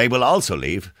 they will also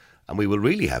leave, and we will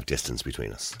really have distance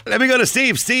between us? Let me go to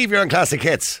Steve. Steve, you're on Classic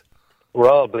Hits. We're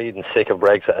all bleeding sick of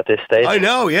Brexit at this stage. I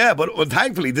know, yeah, but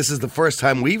thankfully this is the first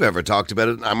time we've ever talked about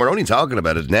it, and we're only talking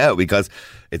about it now because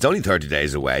it's only 30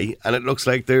 days away, and it looks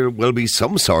like there will be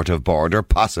some sort of border,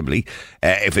 possibly,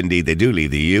 if indeed they do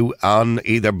leave the EU, on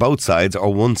either both sides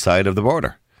or one side of the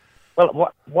border.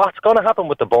 Well, what's going to happen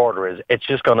with the border is it's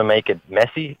just going to make it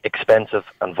messy, expensive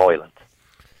and violent.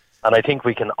 And I think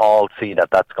we can all see that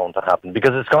that's going to happen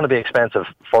because it's going to be expensive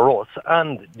for us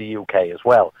and the UK as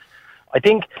well. I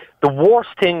think the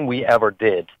worst thing we ever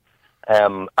did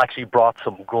actually brought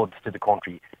some goods to the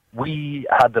country. We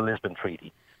had the Lisbon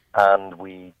Treaty and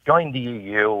we joined the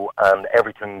EU and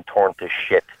everything turned to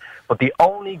shit. But the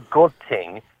only good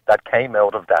thing that came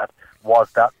out of that was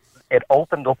that it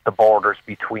opened up the borders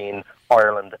between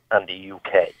Ireland and the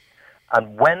UK.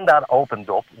 And when that opened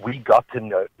up, we got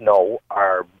to know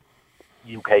our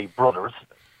UK brothers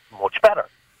much better.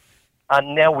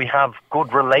 And now we have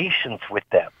good relations with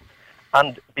them.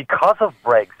 And because of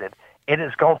Brexit, it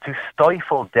is going to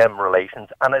stifle them relations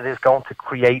and it is going to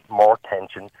create more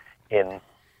tension in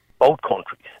both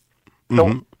countries.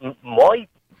 Mm-hmm. So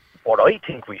what I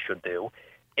think we should do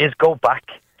is go back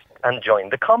and join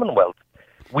the Commonwealth.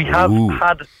 We have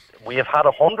had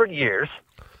 100 years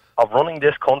of running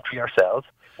this country ourselves.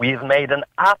 We have made an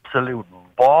absolute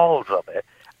balls of it.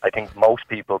 I think most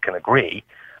people can agree.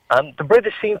 And the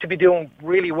British seem to be doing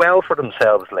really well for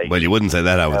themselves lately. Well, you wouldn't say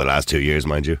that over the last 2 years,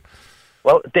 mind you.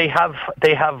 Well, they have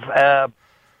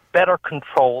better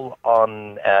control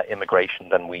on immigration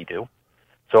than we do.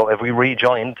 So if we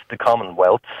rejoined the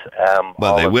Commonwealth...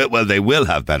 they will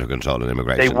have better control on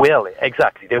immigration. They will,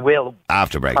 exactly. They will.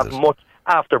 After Brexit.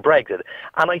 after Brexit.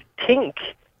 And I think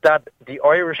that the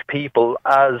Irish people,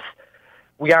 as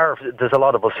we are, there's a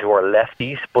lot of us who are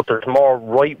lefties, but there's more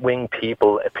right-wing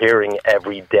people appearing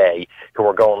every day who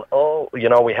are going,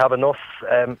 we have enough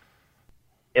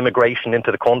immigration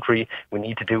into the country, we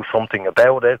need to do something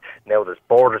about it. Now there's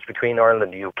borders between Ireland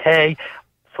and the UK,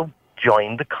 so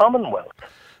join the Commonwealth.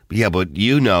 Yeah, but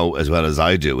you know as well as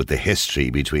I do with the history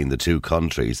between the two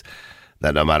countries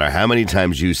that no matter how many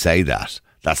times you say that,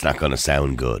 that's not going to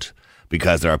sound good.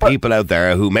 Because there are people out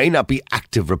there who may not be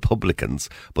active Republicans,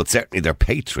 but certainly they're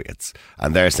patriots.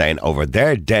 And they're saying over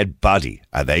their dead body,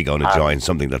 are they going to join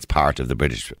something that's part of the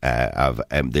British,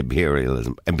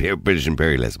 British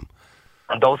imperialism?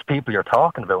 And those people you're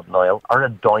talking about, Niall, are a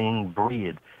dying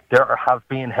breed. There have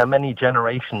been how many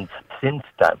generations since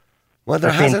then? Well,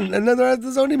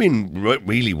 there's only been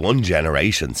really one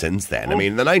generation since then. I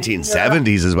mean, the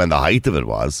 1970s is when the height of it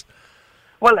was.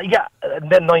 Well, yeah,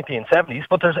 the 1970s,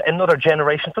 but there's another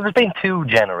generation. So there's been two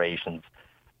generations.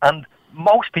 And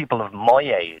most people of my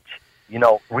age,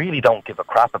 really don't give a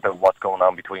crap about what's going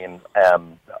on between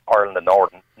Ireland and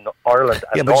Northern Ireland.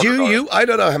 Yeah, but I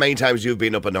don't know how many times you've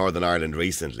been up in Northern Ireland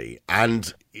recently,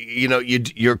 and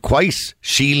you're quite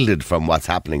shielded from what's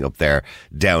happening up there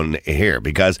down here,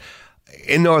 because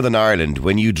in Northern Ireland,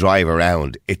 when you drive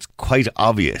around, it's quite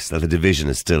obvious that the division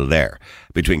is still there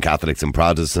between Catholics and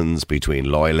Protestants,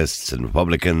 between Loyalists and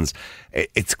Republicans.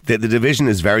 The division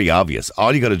is very obvious.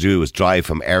 All you got to do is drive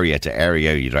from area to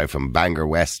area. You drive from Bangor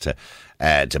West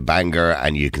to Bangor,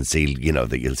 and you can see,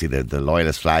 that you'll see the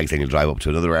Loyalist flags. Then you'll drive up to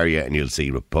another area, and you'll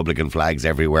see Republican flags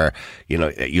everywhere.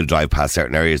 You'll drive past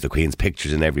certain areas, the Queen's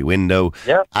pictures in every window.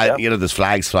 Yeah. There's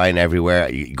flags flying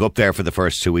everywhere. You go up there for the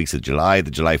first 2 weeks of July,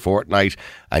 the July fortnight,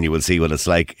 and you will see what it's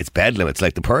like. It's bedlam. It's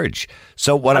like the purge.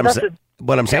 So what I'm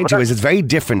saying to you is, it's a very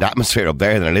different atmosphere up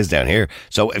there than it is down here.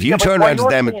 So if you turn around to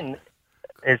them,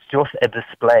 it's just a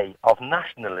display of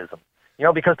nationalism.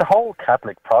 Because the whole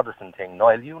Catholic Protestant thing,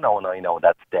 Niall, and I know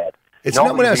that's dead. It's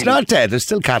not dead. There's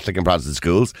still Catholic and Protestant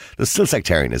schools. There's still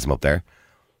sectarianism up there.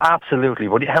 Absolutely.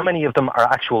 But how many of them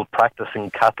are actual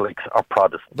practicing Catholics or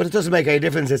Protestants? But it doesn't make any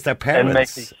difference. It's their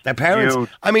parents. Their parents. Huge.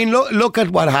 I mean, look at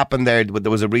what happened there.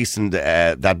 There was a recent,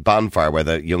 that bonfire where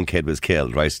the young kid was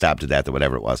killed, right? Stabbed to death or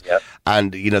whatever it was. Yep.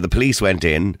 And, the police went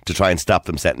in to try and stop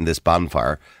them setting this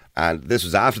bonfire. And this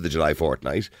was after the July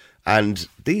fortnight. And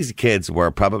these kids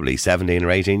were probably 17 or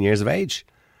 18 years of age.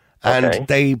 And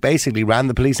they basically ran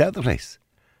the police out of the place.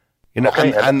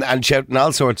 And shouting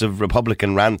all sorts of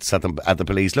Republican rants at the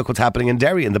police. Look what's happening in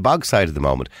Derry, in the Bogside at the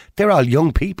moment. They're all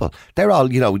young people. They're all,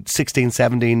 16,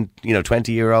 17,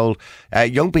 20-year-old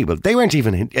young people. They weren't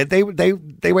even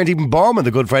born when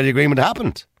the Good Friday Agreement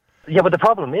happened. Yeah, but the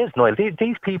problem is, Niall,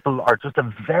 these people are just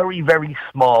a very, very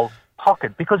small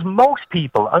pocket, because most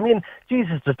people,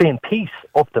 Jesus, there's been peace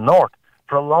up the north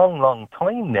for a long, long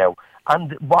time now.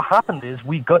 And what happened is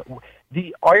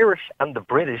the Irish and the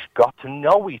British got to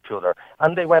know each other,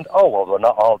 and they went, we're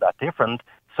not all that different,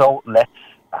 so let's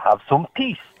have some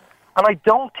peace. And I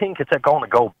don't think it's going to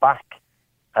go back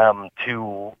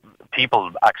to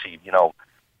people actually,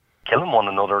 killing one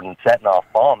another and setting off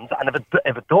bombs. And if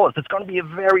it does, it's going to be a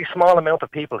very small amount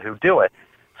of people who do it.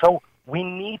 So we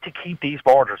need to keep these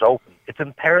borders open. It's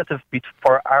imperative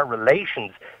for our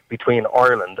relations between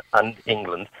Ireland and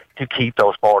England to keep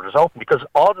those borders open, because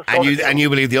all the and you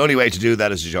believe the only way to do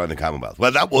that is to join the Commonwealth.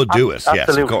 Well, that would do it. Absolutely.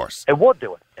 Yes, of course. It would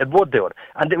do it.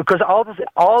 And because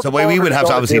we would have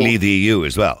to obviously leave the EU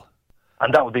as well.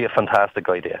 And that would be a fantastic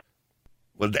idea.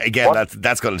 Well, again,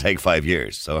 that's going to take 5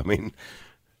 years. So I mean,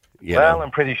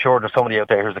 I'm pretty sure there's somebody out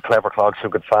there who's a clever clogs who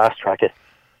could fast track it.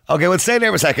 Okay, well, stay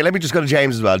there for a second. Let me just go to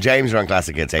James as well. James, you're on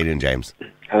Classic Hits. How you doing, James?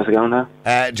 How's it going now?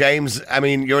 James,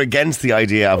 you're against the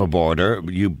idea of a border,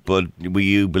 but you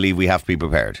believe we have to be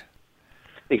prepared.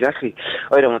 Exactly.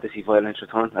 I don't want to see violence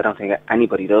return. I don't think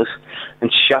anybody does.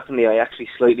 And shockingly, I actually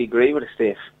slightly agree with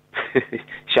Steve.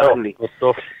 Shockingly. Good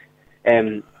stuff.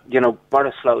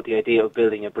 Boris floated the idea of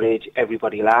building a bridge.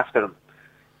 Everybody laughed at him.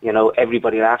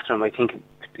 Everybody laughed at him. I think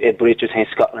a bridge between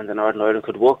Scotland and Northern Ireland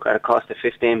could work at a cost of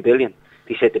 $15 billion.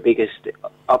 He said the biggest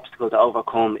obstacle to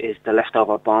overcome is the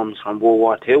leftover bombs from World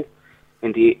War II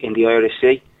in the Irish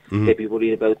Sea. Mm-hmm. They'd be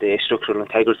worried about the structural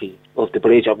integrity of the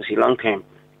bridge, obviously long term.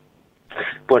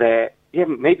 But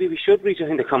maybe we should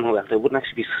rejoin the Commonwealth. It wouldn't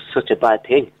actually be such a bad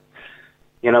thing.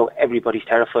 Everybody's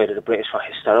terrified of the British for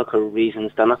historical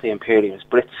reasons. They're not the imperialist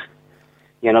Brits.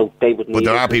 They would. But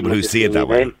there are people who see it that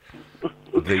way.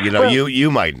 You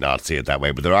might not see it that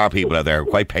way, but there are people out there who are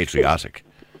quite patriotic.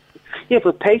 Yeah,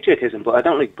 but patriotism. But I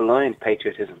don't like blind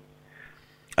patriotism.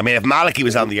 I mean, if Maliki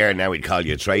was on the air now, he'd call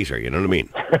you a traitor, you know what I mean?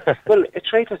 Well, a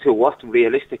traitor to what,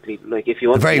 realistically? Like, if you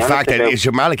want The very to be fact that honest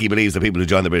Maliki believes the people who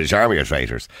join the British Army are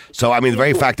traitors. So, I mean, the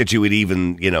very fact that you would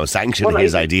even, sanction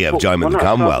his idea of joining the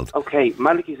Commonwealth. Okay,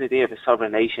 Maliki's idea of a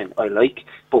sovereign nation, I like,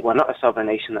 but we're not a sovereign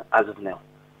nation as of now.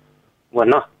 We're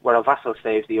not. We're a vassal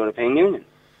state of the European Union.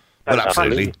 Well,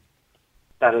 absolutely.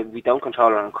 That we don't control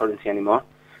our own currency anymore.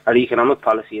 Our economic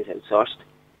policy is outsourced.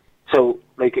 So,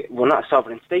 like, we're not a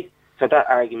sovereign state. So that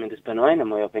argument is benign, in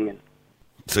my opinion.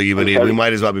 So you believe we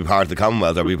might as well be part of the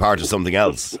Commonwealth or be part of something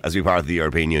else as be part of the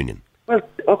European Union? Well,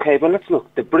 okay, but let's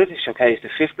look. The British, okay, is the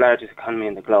 5th largest economy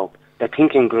in the globe. They're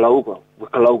thinking global,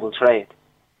 with global trade.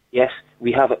 Yes,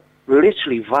 we have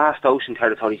literally vast ocean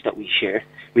territories that we share.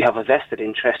 We have a vested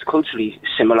interest, culturally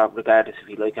similar, regardless if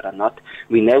we like it or not.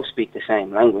 We now speak the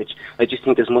same language. I just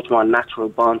think there's much more natural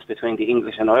bonds between the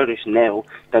English and Irish now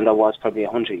than there was probably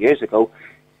 100 years ago.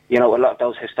 A lot of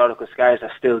those historical scars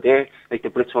are still there. Like, the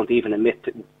Brits won't even admit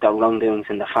their wrongdoings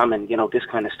in the famine. This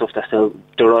kind of stuff that still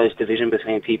derives division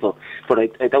between people. But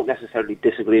I don't necessarily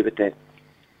disagree with the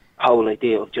whole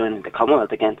idea of joining the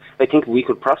Commonwealth again. I think we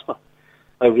could prosper.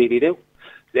 I really do.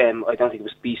 I don't think it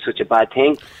would be such a bad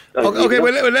thing.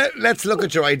 Let's look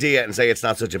at your idea and say it's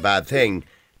not such a bad thing.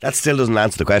 That still doesn't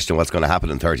answer the question what's going to happen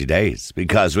in 30 days.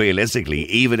 Because realistically,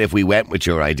 even if we went with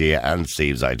your idea and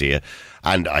Steve's idea,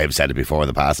 and I have said it before in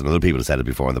the past, and other people have said it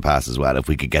before in the past as well, if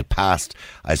we could get past,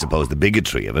 I suppose, the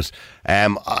bigotry of it,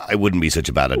 it wouldn't be such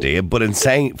a bad idea. But in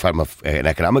saying, from an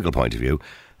economical point of view,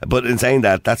 but in saying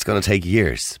that, that's going to take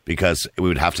years because we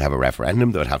would have to have a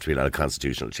referendum. There would have to be a lot of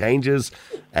constitutional changes.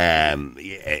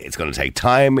 It's going to take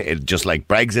time. Just like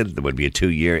Brexit, there would be a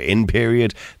 2-year in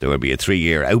period. There would be a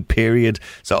 3-year out period.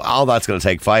 So all that's going to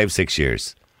take 5-6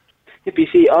 years. If you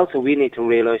see, also we need to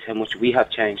realise how much we have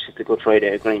changed since the Good Friday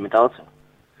Agreement also.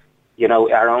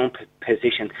 Our own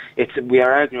position. We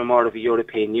are arguing more of a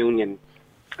European Union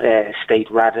state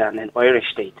rather than an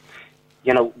Irish state.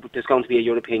 There's going to be a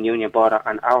European Union border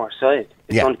on our side.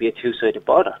 It's going to be a 2-sided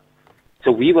border.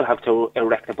 So we will have to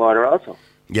erect a border also.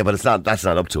 Yeah, but that's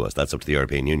not up to us. That's up to the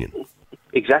European Union.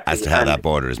 Exactly. As to how that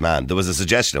border is manned. There was a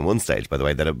suggestion at one stage, by the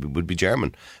way, that it would be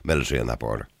German military on that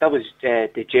border. That was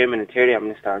the German Interior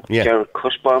Minister, Gerald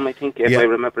Kuschbaum, I think, if I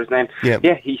remember his name.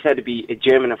 Yeah, he said it'd be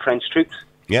German and French troops.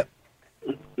 Yeah.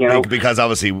 Because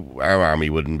obviously our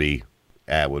army would be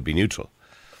neutral.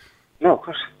 No, of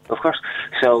course.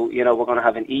 So, we're going to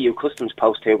have an EU customs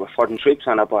post here with foreign troops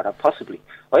on our border, possibly.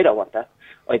 I don't want that.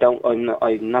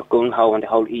 I'm not gung-ho on the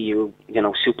whole EU,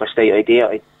 super state idea.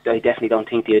 I definitely don't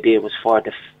think the idea was for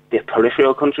the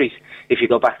peripheral countries. If you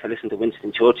go back to listen to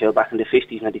Winston Churchill back in the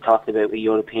 50s when he talked about a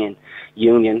European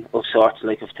Union of sorts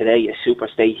like of today, a super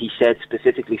state, he said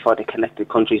specifically for the connected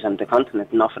countries on the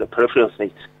continent, not for the peripheral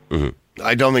states. Mm-hmm.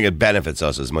 I don't think it benefits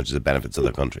us as much as it benefits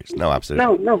other countries. No,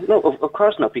 absolutely. No, of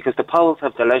course not, because the Poles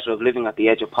have the leisure of living at the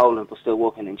edge of Poland but still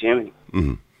working in Germany.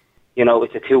 Mm-hmm.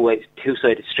 It's a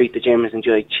two-sided street. The Germans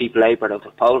enjoy cheap labour out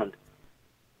of Poland.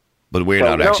 But we're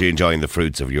not actually enjoying the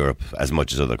fruits of Europe as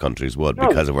much as other countries would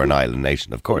because we're an island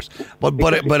nation, of course.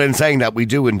 But in saying that, we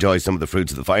do enjoy some of the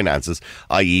fruits of the finances,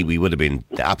 i.e. we would have been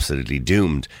absolutely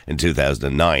doomed in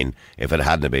 2009 if it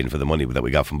hadn't been for the money that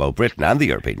we got from both Britain and the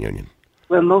European Union.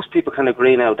 Well, most people can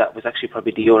agree now that was actually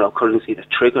probably the euro currency that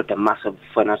triggered the massive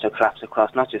financial collapse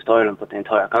across not just Ireland but the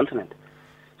entire continent.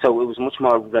 So it was much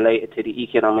more related to the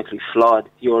economically flawed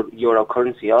euro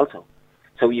currency also.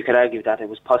 So you could argue that it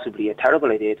was possibly a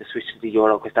terrible idea to switch to the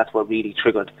euro because that's what really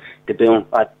triggered the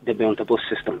boom to bust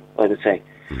system, I would say.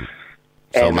 Mm.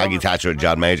 So Maggie Thatcher and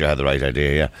John Major had the right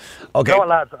idea, yeah. Okay. No,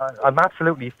 lads, I'm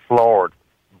absolutely floored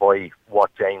by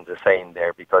what James is saying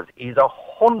there because he's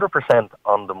 100%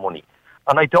 on the money.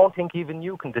 And I don't think even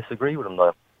you can disagree with him,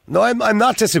 though. No, I'm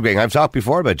not disagreeing. I've talked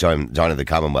before about joining the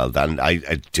Commonwealth, and I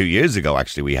 2 years ago,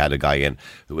 actually, we had a guy in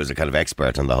who was a kind of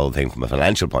expert on the whole thing from a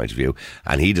financial point of view,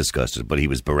 and he discussed it, but he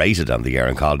was berated on the air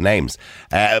and called names.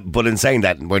 But in saying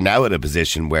that, we're now in a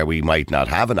position where we might not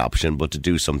have an option but to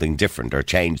do something different or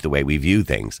change the way we view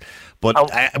things.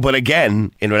 But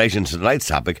again, in relation to tonight's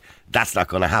topic, that's not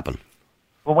going to happen.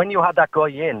 Well, when you had that guy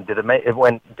in,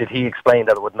 did he explain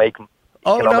that it would make...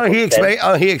 he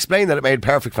explained that it made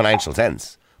perfect financial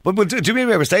sense. But do we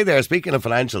ever stay there? Speaking of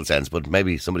financial sense, but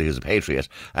maybe somebody who's a patriot.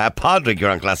 Padraig,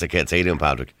 you're on Classic Hits. How you doing,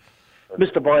 Padraig?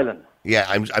 Mr. Boylan. Yeah,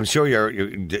 I'm sure you're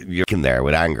in there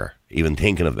with anger, even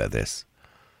thinking about this.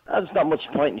 There's not much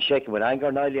point in shaking with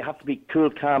anger, Niall. You have to be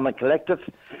cool, calm and collective.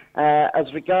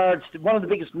 As regards to one of the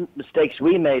biggest mistakes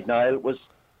we made, Niall, was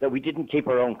that we didn't keep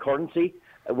our own currency.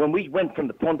 When we went from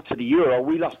the pund to the euro,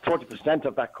 we lost 30%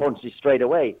 of that currency straight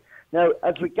away. Now,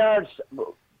 as regards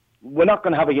we're not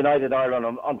going to have a united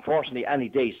Ireland, unfortunately, any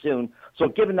day soon. So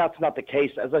given that's not the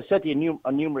case, as I said to you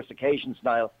on numerous occasions,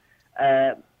 Niall,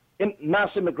 mass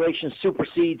immigration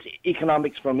supersedes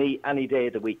economics for me any day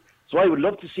of the week. So I would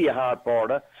love to see a hard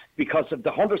border because of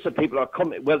the hundreds of people are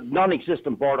coming, well,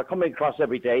 non-existent border, coming across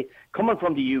every day, coming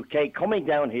from the UK, coming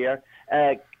down here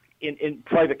in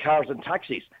private cars and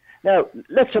taxis. Now,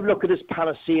 let's have a look at this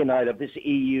panacea, Niall, of this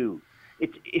EU.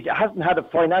 It hasn't had a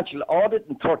financial audit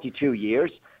in 32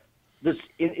 years.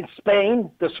 In Spain,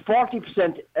 there's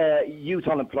 40% youth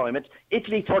unemployment,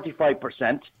 Italy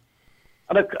 35%,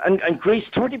 and Greece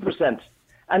 30%.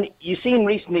 And you've seen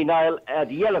recently, Niall,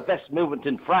 the Yellow Vest movement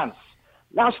in France.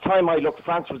 Last time I looked,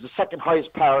 France was the second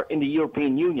highest power in the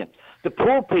European Union. The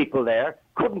poor people there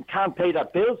can't pay their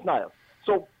bills, Niall.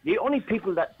 So the only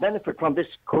people that benefit from this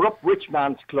corrupt rich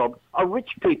man's club are rich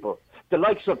people. The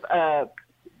likes of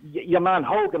your man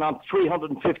Hogan on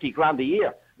 350 grand a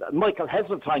year. Michael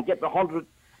Heseltine getting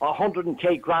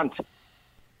 100k grant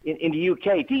in the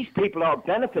UK. These people are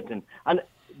benefiting. And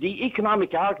the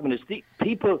economic argument is the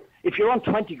people, if you're on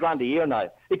 20 grand a year now,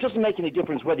 it doesn't make any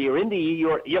difference whether you're in the EU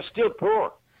or you're still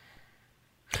poor.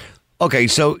 Okay,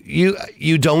 so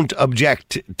you don't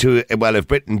object to, well, if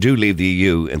Britain do leave the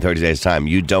EU in 30 days' time,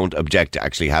 you don't object to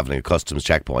actually having a customs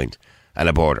checkpoint and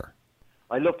a border?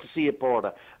 I love to see a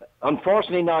border.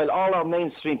 Unfortunately, Niall, all our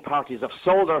mainstream parties have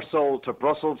sold their soul to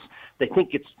Brussels. They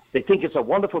think it's a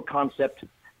wonderful concept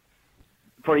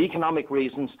for economic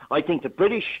reasons. I think the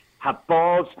British have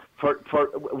balls for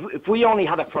if we only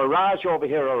had a Farage over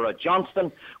here or a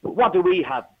Johnston, what do we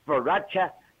have? Varadkar,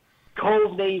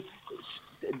 Coveney.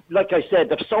 Like I said,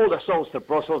 they've sold their souls to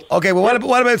Brussels. Okay, well,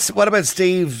 what about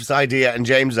Steve's idea and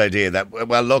James' idea that,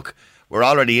 well, look, we're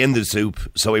already in the soup,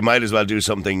 so we might as well do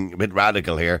something a bit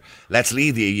radical here. Let's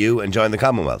leave the EU and join the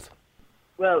Commonwealth.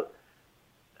 Well,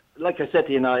 like I said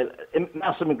to you, Niall,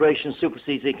 mass immigration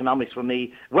supersedes economics for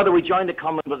me. Whether we join the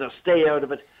Commonwealth or stay out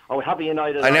of it, or we have a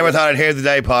united... I never thought I'd hear the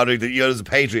day, Padraig, that you as a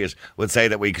patriot would say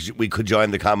that we could join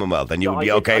the Commonwealth and you would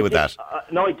be okay with that.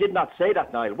 No, I did not say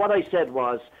that, Niall. What I said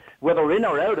was, whether we're in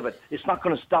or out of it, it's not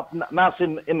going to stop mass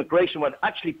immigration when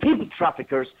actually people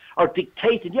traffickers are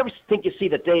dictating. You ever think you see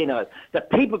the day now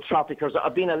that people traffickers are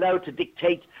being allowed to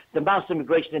dictate the mass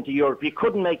immigration into Europe? You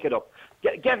couldn't make it up.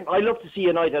 I love to see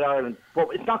United Ireland, but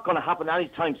it's not going to happen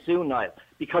anytime soon, Niall,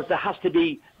 because there has to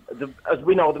be, as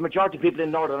we know, the majority of people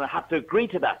in Northern Ireland have to agree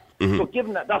to that. Mm-hmm. So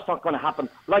given that that's not going to happen,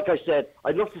 like I said,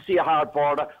 I'd love to see a hard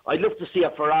border. I'd love to see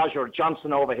a Farage or a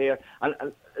Johnson over here, and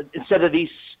instead of these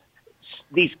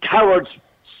cowards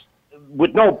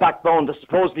with no backbone that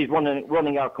supposedly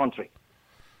running our country.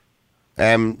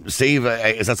 Steve,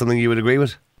 is that something you would agree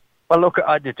with? Well, look,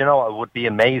 it would be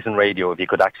amazing radio if you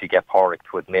could actually get Porrick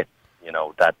to admit,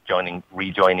 that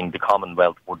rejoining the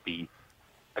Commonwealth would be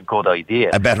a good idea.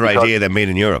 A better idea than being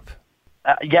in Europe.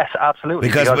 Yes, absolutely.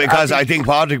 Because I think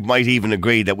Porrick might even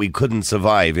agree that we couldn't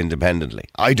survive independently.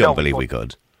 I don't believe we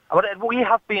could. But we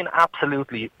have been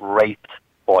absolutely raped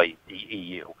by the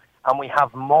EU. And we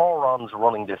have morons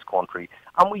running this country.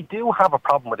 And we do have a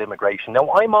problem with immigration. Now,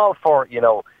 I'm all for,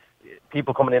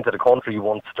 people coming into the country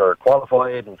once they're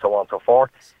qualified and so on and so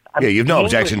forth. And you've no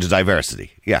objection to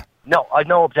diversity. Yeah. No, I've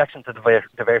no objection to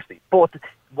diversity. But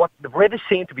what the British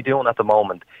seem to be doing at the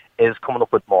moment is coming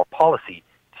up with more policy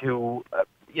to,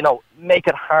 make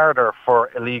it harder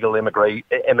for illegal immigrants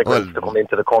to come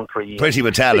into the country. Priti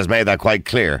Patel has made that quite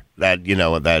clear, that,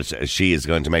 that she is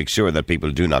going to make sure that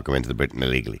people do not come into Britain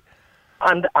illegally.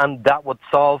 And that would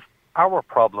solve our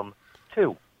problem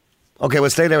too. Okay, well,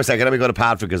 stay there a second. Let me go to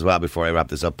Patrick as well before I wrap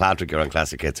this up. Patrick, you're on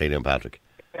Classic Hits. How you doing, Patrick?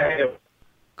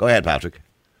 Go ahead, Patrick.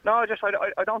 No,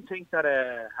 I don't think that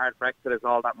a hard Brexit is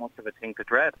all that much of a thing to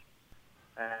dread.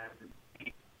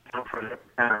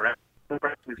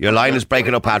 Your line is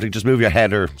breaking up, Patrick. Just move your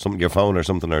head or something, your phone or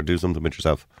something, or do something with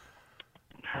yourself.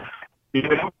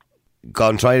 Go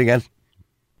on, try it again.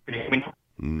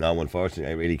 No,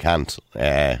 unfortunately, I really can't.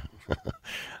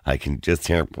 I can just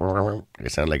hear. You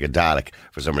sound like a Dalek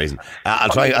for some reason. I'll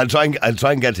try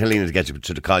and get Helena to get you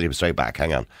to call you straight back.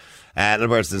 Hang on. Little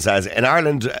person says in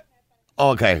Ireland.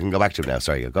 Okay, I can go back to him now.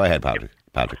 Sorry, go ahead, Patrick.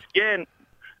 Yeah.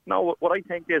 No, what I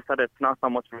think is that it's not so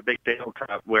much of a big deal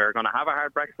that we're going to have a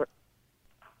hard Brexit.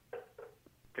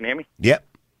 Can you hear me? Yep.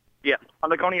 Yeah. And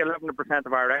like only 11%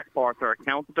 of our exports are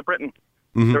accounted to Britain.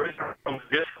 Mm-hmm. There is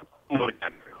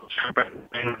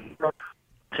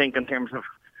I think in terms of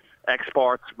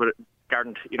exports, when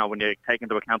you take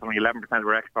into account only 11% of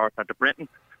our exports are to Britain,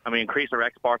 and we increased our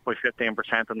exports by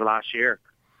 15% in the last year.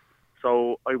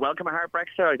 So I welcome a hard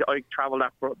Brexit. I travel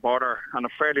that border on a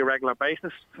fairly regular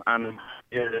basis, and.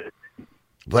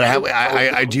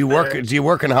 But do you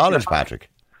work in Holland, Patrick?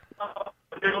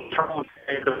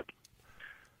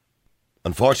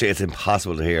 Unfortunately, it's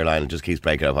impossible to hear, Lionel. It just keeps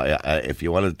breaking up. If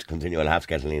you want to continue, I'll have to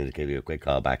get Lena to give you a quick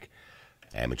call back.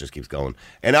 It just keeps going.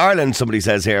 In Ireland, somebody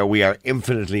says here, we are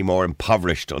infinitely more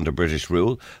impoverished under British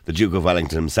rule. The Duke of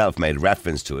Wellington himself made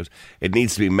reference to it. It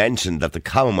needs to be mentioned that the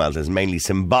Commonwealth is mainly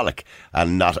symbolic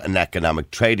and not an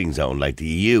economic trading zone like the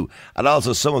EU. And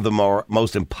also some of the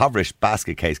most impoverished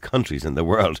basket case countries in the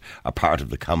world are part of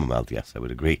the Commonwealth. Yes, I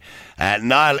would agree.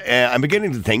 Niall, I'm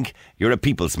beginning to think you're a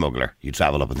people smuggler. You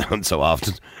travel up and down so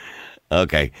often.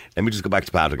 Okay, let me just go back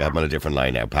to Patrick. I'm on a different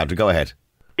line now. Patrick, go ahead.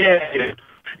 Yeah.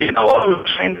 You know, I was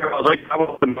saying there, I was like, I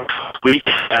was in the week,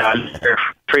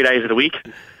 3 days of the week.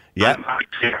 Yeah.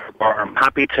 I'm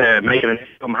happy to make it.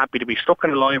 I'm happy to be stuck in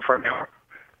the line for an hour.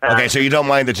 Okay, so you don't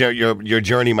mind that your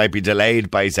journey might be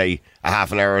delayed by, say, a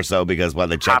half an hour or so because, well,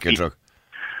 they check your truck?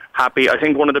 Happy. I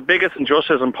think one of the biggest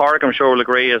injustices, and Park, I'm sure will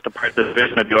agree, is the part of the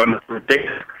division of the island. It's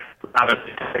ridiculous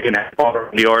in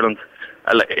the island.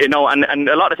 You know, and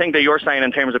a lot of things that you're saying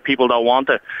in terms of people don't want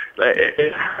it.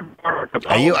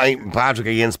 Patrick, are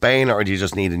you in Spain, or do you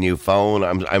just need a new phone?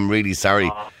 I'm really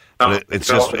sorry. It's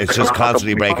just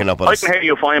constantly breaking up on us. I can hear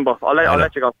you fine, but I'll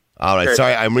let you go. All right,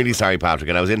 sorry, I'm really sorry, Patrick,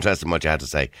 and I was interested in what you had to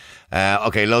say.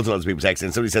 Okay, loads and loads of people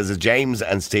texting. Somebody says, is James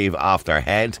and Steve off their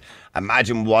head?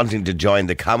 Imagine wanting to join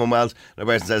the Commonwealth. The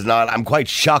person says, no, I'm quite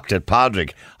shocked at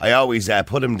Padraig. I always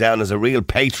put him down as a real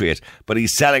patriot, but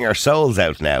he's selling our souls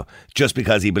out now just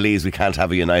because he believes we can't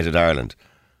have a united Ireland.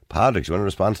 Padraig, do you want to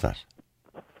respond to that?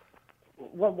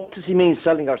 What does he mean,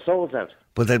 selling our souls out?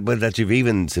 But that you've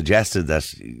even suggested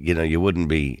that, you know, you wouldn't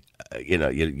be, you know,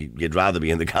 you'd rather be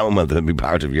in the Commonwealth than be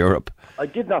part of Europe. I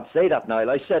did not say that, Niall.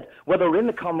 I said whether we're in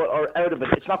the Commonwealth or out of it,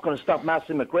 it's not going to stop mass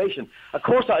immigration. Of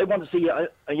course, I want to see a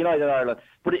united Ireland,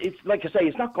 but it's like I say,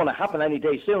 it's not going to happen any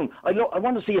day soon. I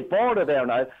want to see a border there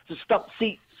now to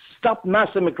stop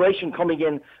mass immigration coming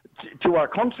in to our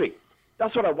country.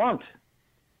 That's what I want.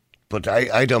 But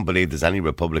I don't believe there's any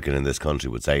Republican in this country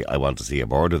would say, I want to see a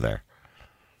border there.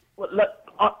 Well, look,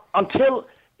 until,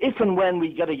 if and when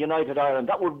we get a united Ireland,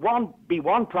 that would be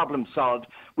one problem solved.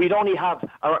 We'd only have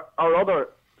our other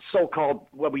so-called,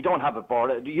 well, we don't have a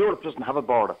border. Europe doesn't have a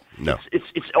border. No.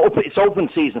 It's open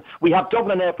season. We have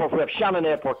Dublin Airport, we have Shannon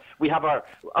Airport, we have our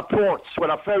ports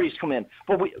where our ferries come in.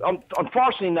 But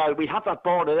unfortunately now, we have that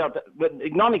border there, a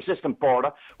non-existent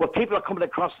border, where people are coming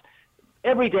across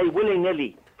every day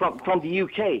willy-nilly from the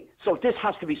UK. So this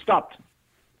has to be stopped.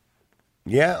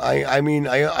 Yeah, I mean,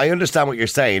 I understand what you're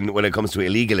saying when it comes to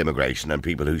illegal immigration and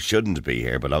people who shouldn't be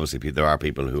here, but obviously there are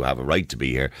people who have a right to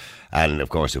be here, and of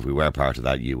course, if we were part of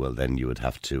that, you would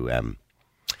have to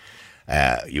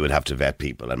vet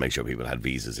people and make sure people had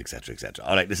visas, etc., etc.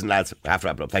 All right, listen, lads, I have to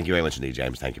wrap it up. Thank you very much indeed,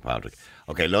 James. Thank you, Patrick.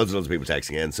 Okay, loads and loads of people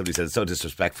texting in. Somebody says it's so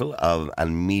disrespectful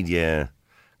and media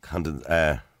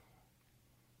content.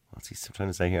 What's he trying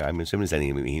to say here? I'm assuming he's saying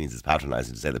he means it's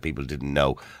patronising to say that people didn't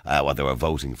know what they were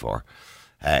voting for.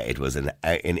 It was an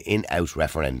in-out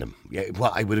referendum. Yeah,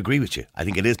 well, I would agree with you. I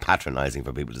think it is patronising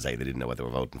for people to say they didn't know what they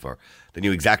were voting for. They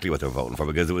knew exactly what they were voting for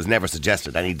because it was never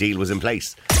suggested any deal was in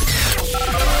place.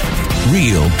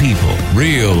 Real people,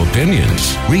 real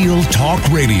opinions, real talk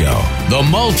radio. The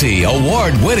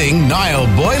multi-award-winning Niall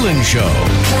Boylan Show.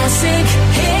 Classic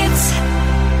hits.